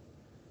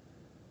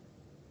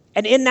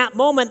 And in that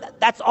moment,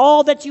 that's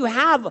all that you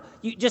have.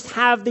 You just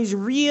have these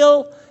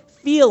real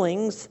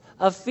feelings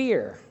of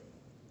fear.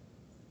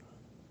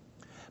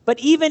 But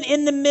even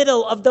in the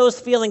middle of those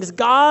feelings,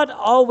 God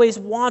always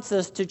wants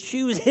us to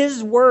choose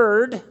His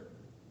word,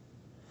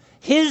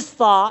 His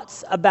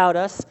thoughts about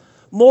us,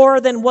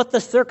 more than what the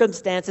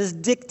circumstances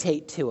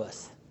dictate to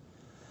us.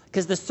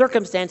 Because the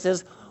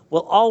circumstances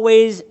will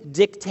always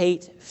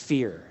dictate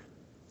fear.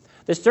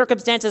 The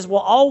circumstances will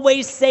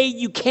always say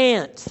you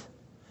can't.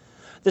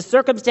 The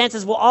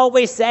circumstances will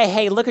always say,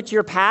 hey, look at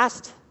your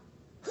past.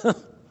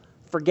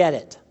 Forget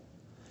it.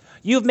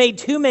 You've made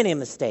too many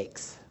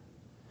mistakes.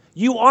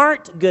 You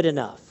aren't good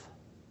enough.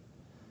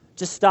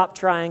 Just stop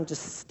trying.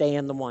 Just stay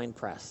in the wine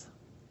press.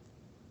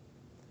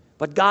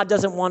 But God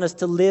doesn't want us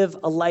to live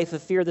a life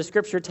of fear. The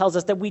Scripture tells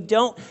us that we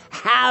don't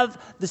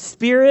have the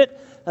spirit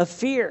of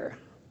fear.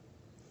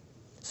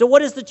 So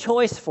what is the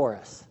choice for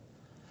us?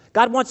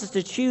 God wants us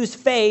to choose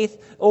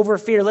faith over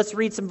fear. Let's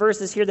read some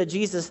verses here that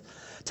Jesus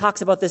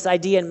talks about this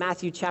idea in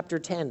Matthew chapter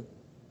 10.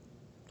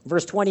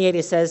 Verse 28,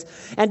 it says,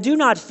 "And do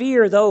not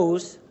fear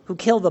those who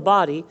kill the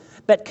body,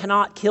 but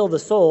cannot kill the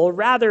soul.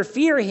 Rather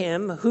fear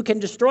him who can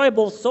destroy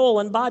both soul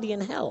and body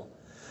in hell.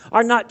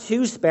 Are not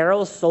 2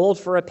 sparrows sold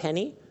for a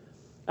penny?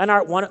 And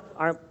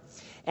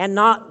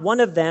not one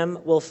of them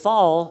will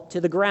fall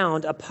to the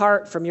ground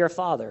apart from your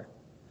Father.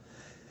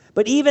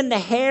 But even the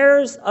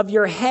hairs of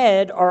your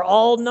head are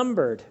all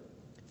numbered.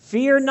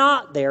 Fear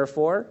not,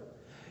 therefore.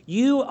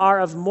 You are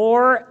of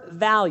more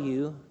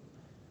value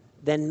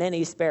than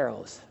many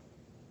sparrows."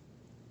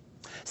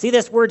 See,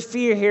 this word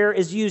fear here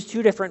is used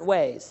 2 different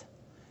ways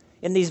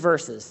in these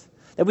verses.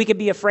 That we could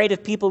be afraid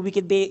of people, we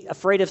could be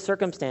afraid of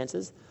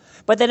circumstances.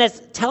 But then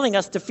it's telling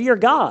us to fear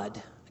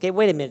God. Okay,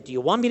 wait a minute. Do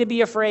you want me to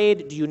be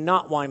afraid? Do you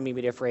not want me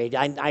to be afraid?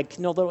 I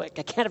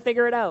can't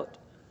figure it out.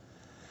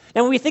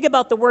 And when we think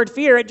about the word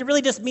fear, it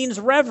really just means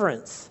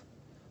reverence.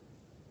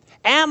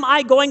 Am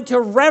I going to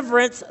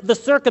reverence the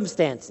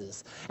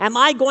circumstances? Am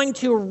I going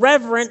to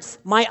reverence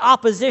my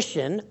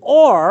opposition?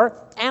 Or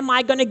am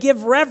I going to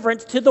give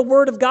reverence to the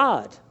Word of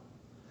God?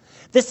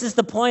 This is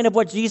the point of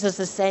what Jesus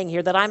is saying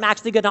here, that I'm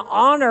actually going to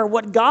honor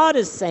what God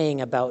is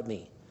saying about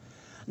me.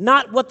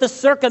 Not what the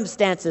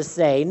circumstances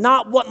say,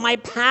 not what my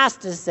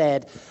past has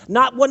said,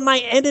 not what my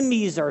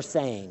enemies are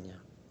saying.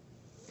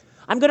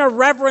 I'm going to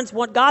reverence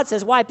what God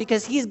says. Why?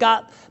 Because He's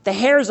got the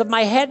hairs of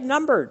my head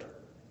numbered.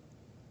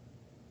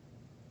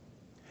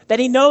 That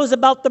He knows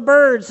about the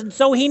birds, and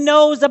so He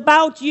knows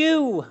about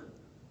you.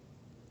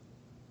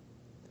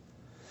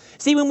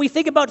 See, when we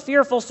think about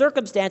fearful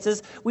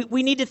circumstances,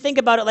 we need to think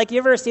about it like, you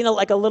ever seen a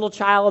little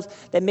child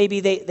that maybe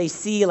they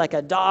see like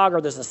a dog,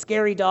 or there's a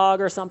scary dog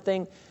or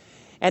something,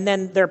 and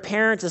then their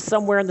parent is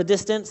somewhere in the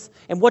distance,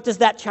 and what does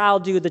that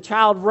child do? The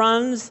child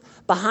runs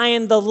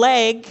behind the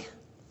leg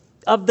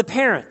of the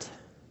parent,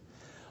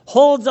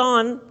 holds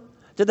on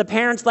to the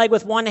parent's leg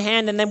with one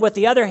hand, and then with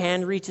the other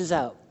hand reaches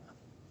out.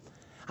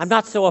 I'm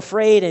not so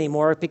afraid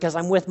anymore because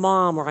I'm with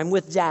mom or I'm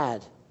with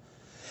dad.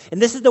 And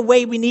this is the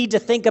way we need to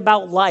think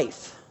about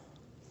life.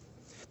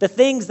 The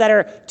things that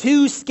are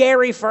too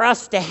scary for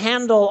us to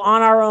handle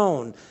on our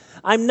own.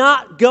 I'm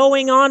not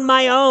going on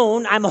my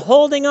own. I'm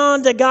holding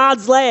on to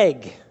God's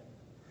leg.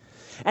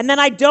 And then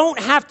I don't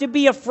have to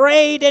be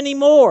afraid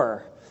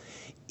anymore.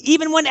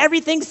 Even when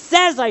everything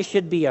says I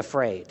should be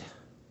afraid.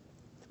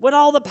 When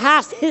all the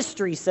past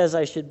history says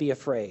I should be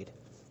afraid.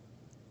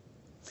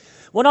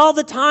 When all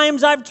the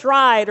times I've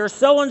tried, or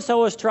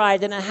so-and-so has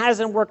tried, and it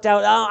hasn't worked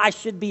out, I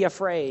should be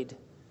afraid.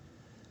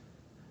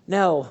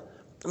 No,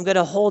 I'm going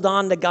to hold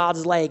on to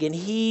God's leg, and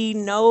He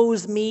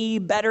knows me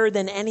better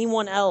than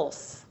anyone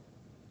else.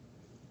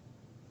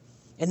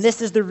 And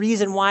this is the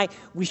reason why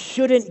we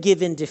shouldn't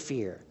give in to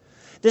fear.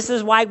 This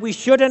is why we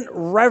shouldn't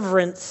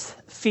reverence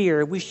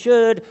fear. We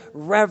should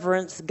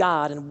reverence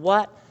God. And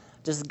what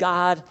does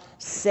God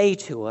say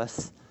to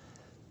us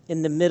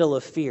in the middle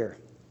of fear?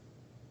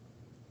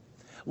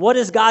 What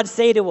does God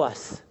say to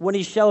us when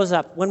He shows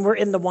up, when we're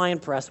in the wine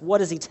press? What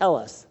does He tell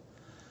us?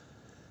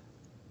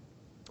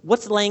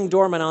 What's laying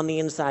dormant on the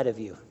inside of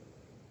you?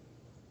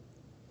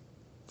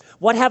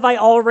 What have I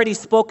already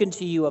spoken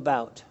to you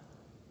about?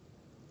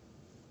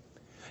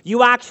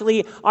 You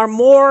actually are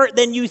more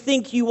than you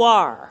think you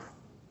are.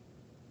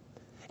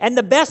 And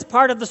the best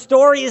part of the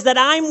story is that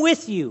I'm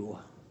with you.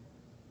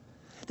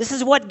 This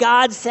is what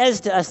God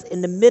says to us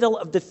in the middle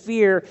of the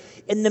fear,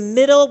 in the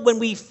middle when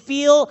we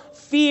feel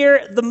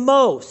fear the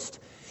most,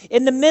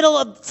 in the middle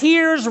of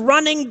tears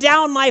running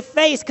down my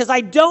face because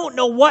I don't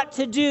know what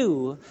to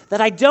do, that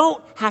I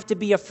don't have to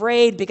be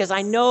afraid because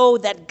I know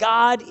that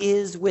God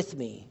is with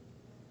me.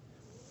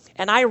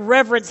 And I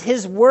reverence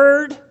his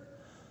word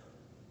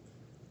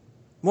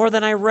more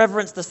than I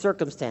reverence the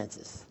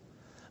circumstances,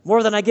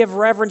 more than I give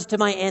reverence to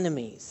my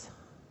enemies.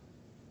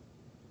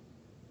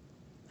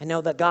 I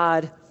know that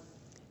God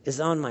is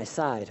on my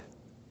side.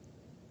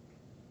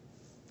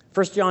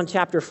 1 John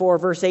chapter 4,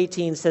 verse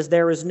 18 says,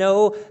 there is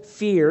no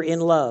fear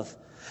in love,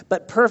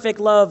 but perfect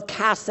love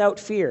casts out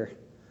fear.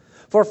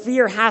 For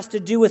fear has to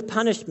do with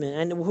punishment,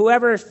 and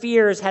whoever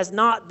fears has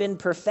not been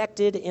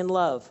perfected in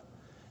love.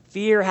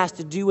 Fear has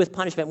to do with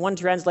punishment. One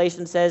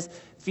translation says,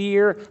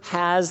 fear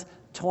has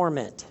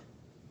torment.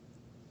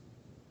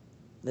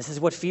 This is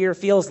what fear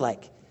feels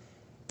like.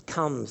 It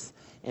comes,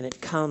 and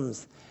it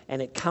comes,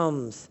 and it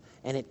comes,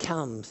 and it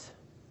comes.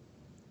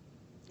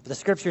 But the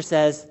scripture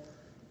says,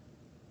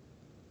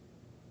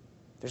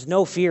 there's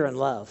no fear in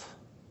love.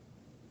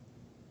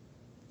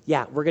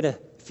 Yeah, we're going to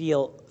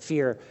feel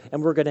fear,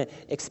 and we're going to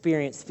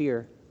experience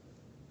fear.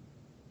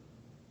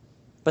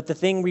 But the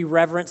thing we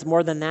reverence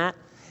more than that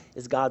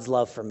is God's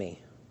love for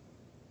me.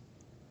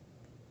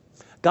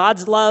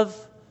 God's love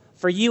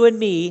for you and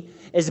me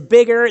is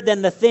bigger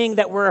than the thing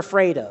that we're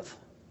afraid of.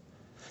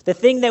 The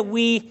thing that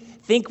we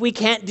think we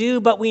can't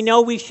do, but we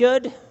know we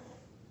should,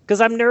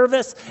 because I'm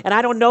nervous and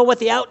I don't know what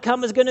the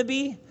outcome is going to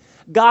be.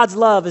 God's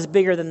love is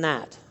bigger than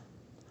that.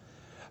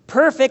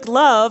 Perfect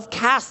love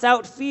casts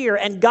out fear,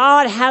 and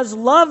God has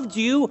loved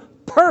you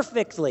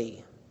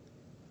perfectly.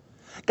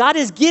 God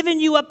has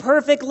given you a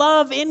perfect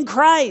love in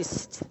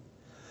Christ,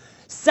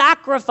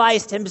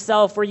 sacrificed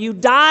himself for you,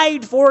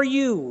 died for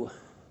you.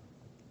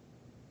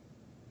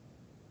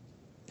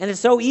 And it's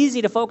so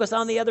easy to focus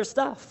on the other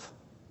stuff.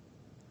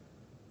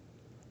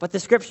 But the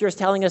scripture is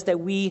telling us that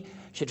we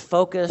should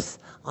focus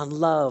on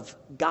love,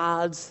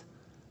 God's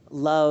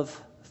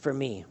love for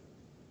me.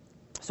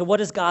 So what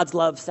does God's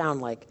love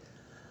sound like?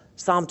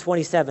 Psalm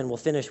 27, we'll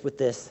finish with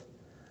this.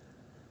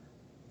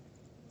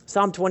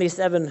 Psalm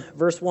 27,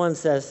 verse 1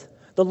 says,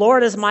 the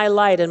Lord is my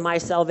light and my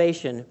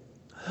salvation.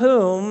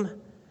 Whom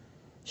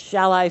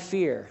shall I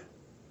fear?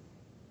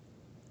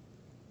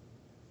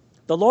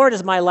 The Lord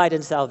is my light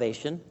and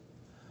salvation.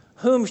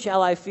 Whom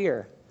shall I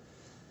fear?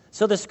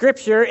 So the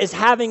scripture is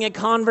having a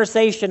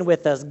conversation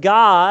with us.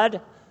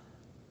 God,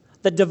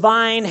 the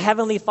divine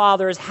heavenly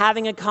Father, is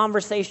having a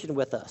conversation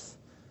with us.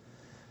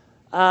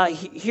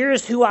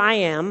 Here's who I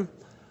am.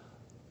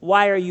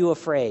 Why are you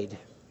afraid?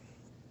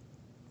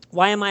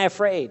 Why am I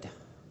afraid?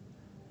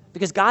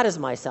 Because God is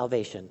my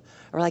salvation.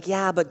 We're like,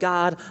 yeah, but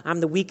God, I'm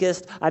the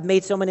weakest. I've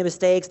made so many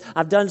mistakes.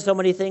 I've done so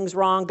many things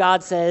wrong.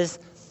 God says,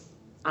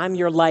 I'm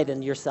your light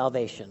and your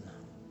salvation.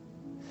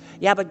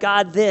 Yeah, but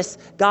God this,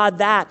 God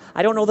that.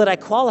 I don't know that I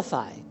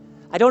qualify.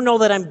 I don't know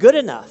that I'm good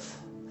enough.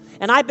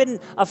 And I've been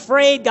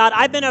afraid, God.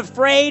 I've been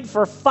afraid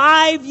for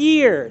 5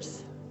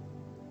 years.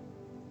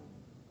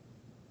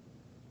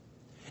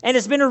 And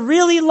it's been a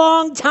really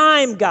long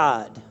time,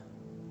 God.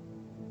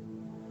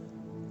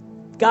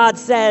 God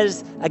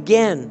says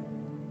again,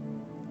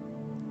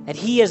 and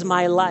he is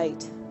my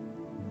light.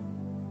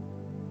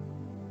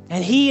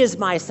 And he is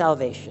my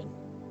salvation.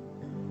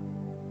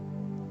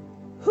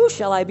 Who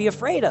shall I be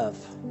afraid of?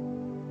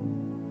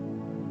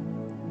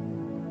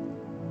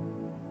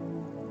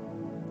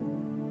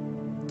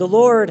 The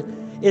Lord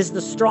is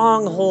the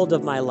stronghold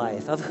of my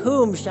life. Of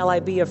whom shall I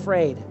be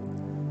afraid?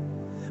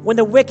 When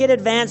the wicked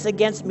advance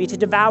against me to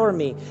devour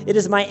me, it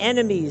is my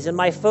enemies and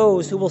my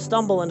foes who will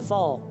stumble and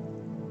fall.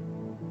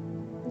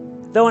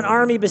 Though an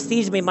army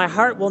besiege me, my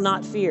heart will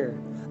not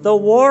fear. Though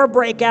war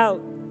break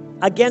out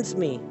against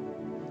me,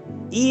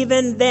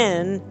 even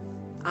then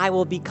I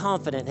will be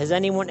confident. Has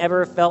anyone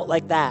ever felt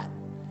like that?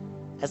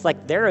 It's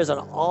like there is an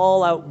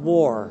all-out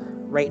war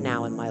right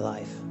now in my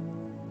life.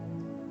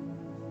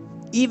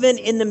 Even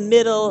in the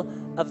middle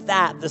of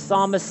that, the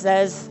psalmist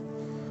says,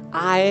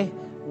 I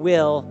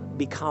will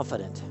be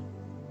confident.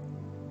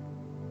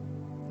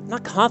 I'm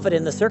not confident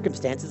in the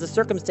circumstances. The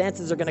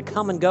circumstances are going to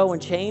come and go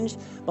and change,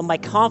 but my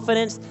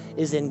confidence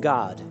is in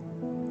God.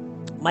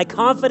 My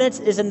confidence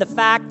is in the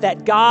fact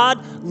that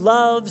God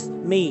loves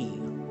me.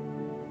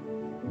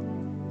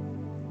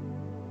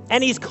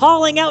 And he's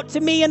calling out to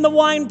me in the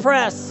wine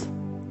press.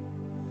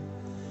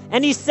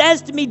 And he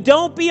says to me,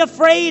 don't be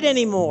afraid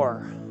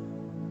anymore.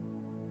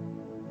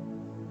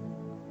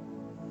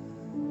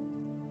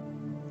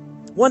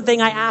 One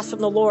thing I ask from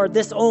the Lord,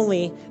 this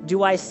only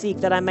do I seek,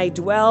 that I may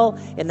dwell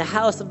in the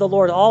house of the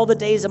Lord all the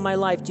days of my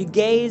life, to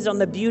gaze on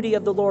the beauty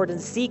of the Lord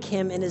and seek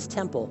him in his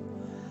temple.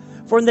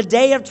 For in the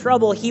day of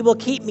trouble, he will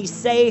keep me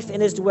safe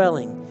in his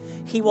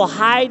dwelling. He will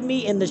hide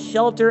me in the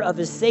shelter of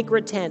his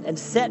sacred tent and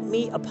set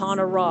me upon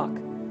a rock.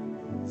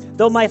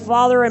 Though my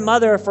father and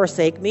mother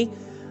forsake me,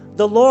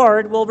 the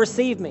Lord will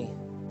receive me.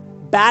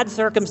 Bad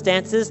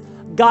circumstances,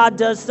 God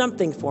does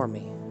something for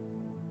me.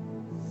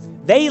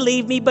 They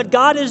leave me, but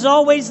God is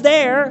always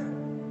there.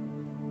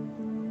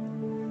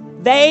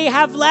 They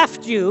have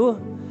left you,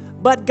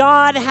 but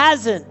God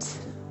hasn't.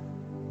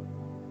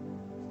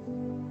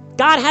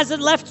 God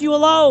hasn't left you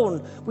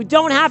alone. We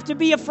don't have to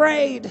be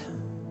afraid.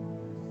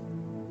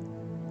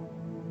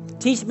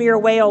 Teach me your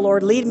way, O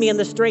Lord. Lead me in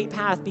the straight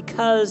path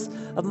because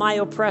of my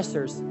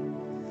oppressors.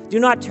 Do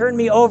not turn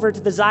me over to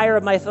the desire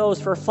of my foes,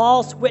 for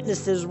false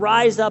witnesses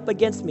rise up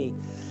against me,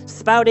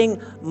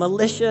 spouting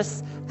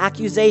malicious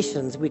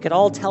accusations. We could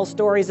all tell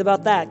stories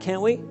about that,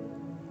 can't we?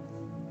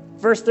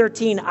 Verse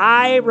 13,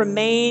 I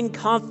remain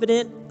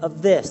confident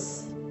of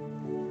this.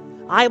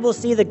 I will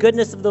see the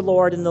goodness of the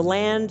Lord in the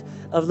land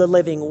of the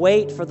living.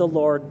 Wait for the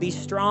Lord. Be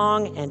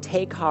strong and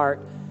take heart.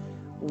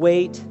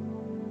 Wait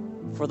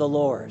for the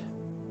Lord.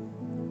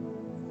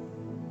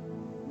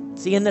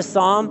 See, in this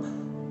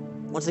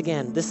psalm, once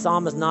again, this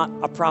psalm is not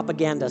a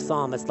propaganda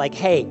psalm. It's like,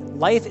 hey,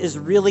 life is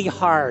really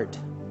hard.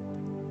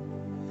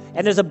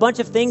 And there's a bunch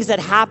of things that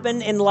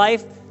happen in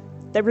life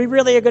that we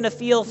really are going to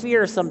feel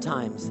fear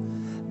sometimes.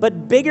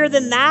 But bigger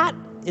than that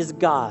is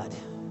God.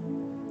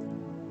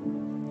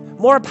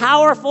 More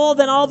powerful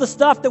than all the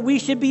stuff that we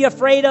should be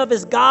afraid of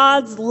is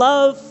God's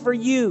love for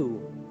you.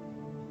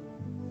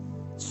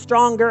 It's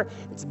stronger,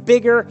 it's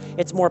bigger,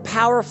 it's more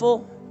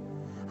powerful.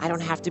 I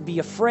don't have to be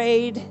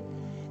afraid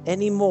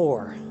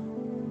anymore.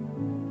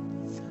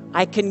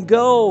 I can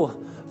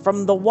go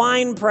from the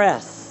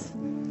winepress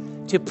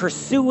to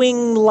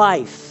pursuing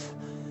life,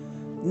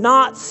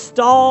 not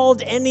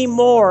stalled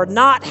anymore,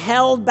 not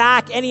held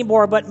back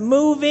anymore, but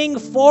moving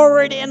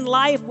forward in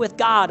life with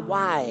God.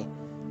 Why?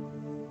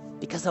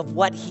 Because of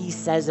what He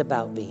says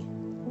about me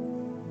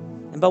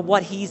and about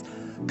what He's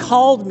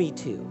called me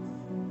to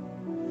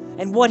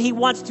and what He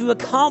wants to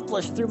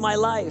accomplish through my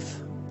life.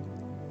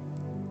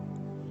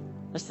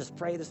 Let's just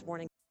pray this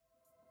morning.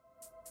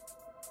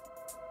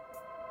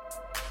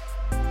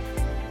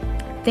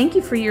 Thank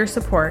you for your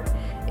support.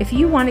 If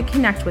you want to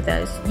connect with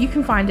us, you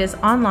can find us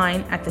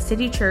online at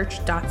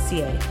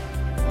thecitychurch.ca.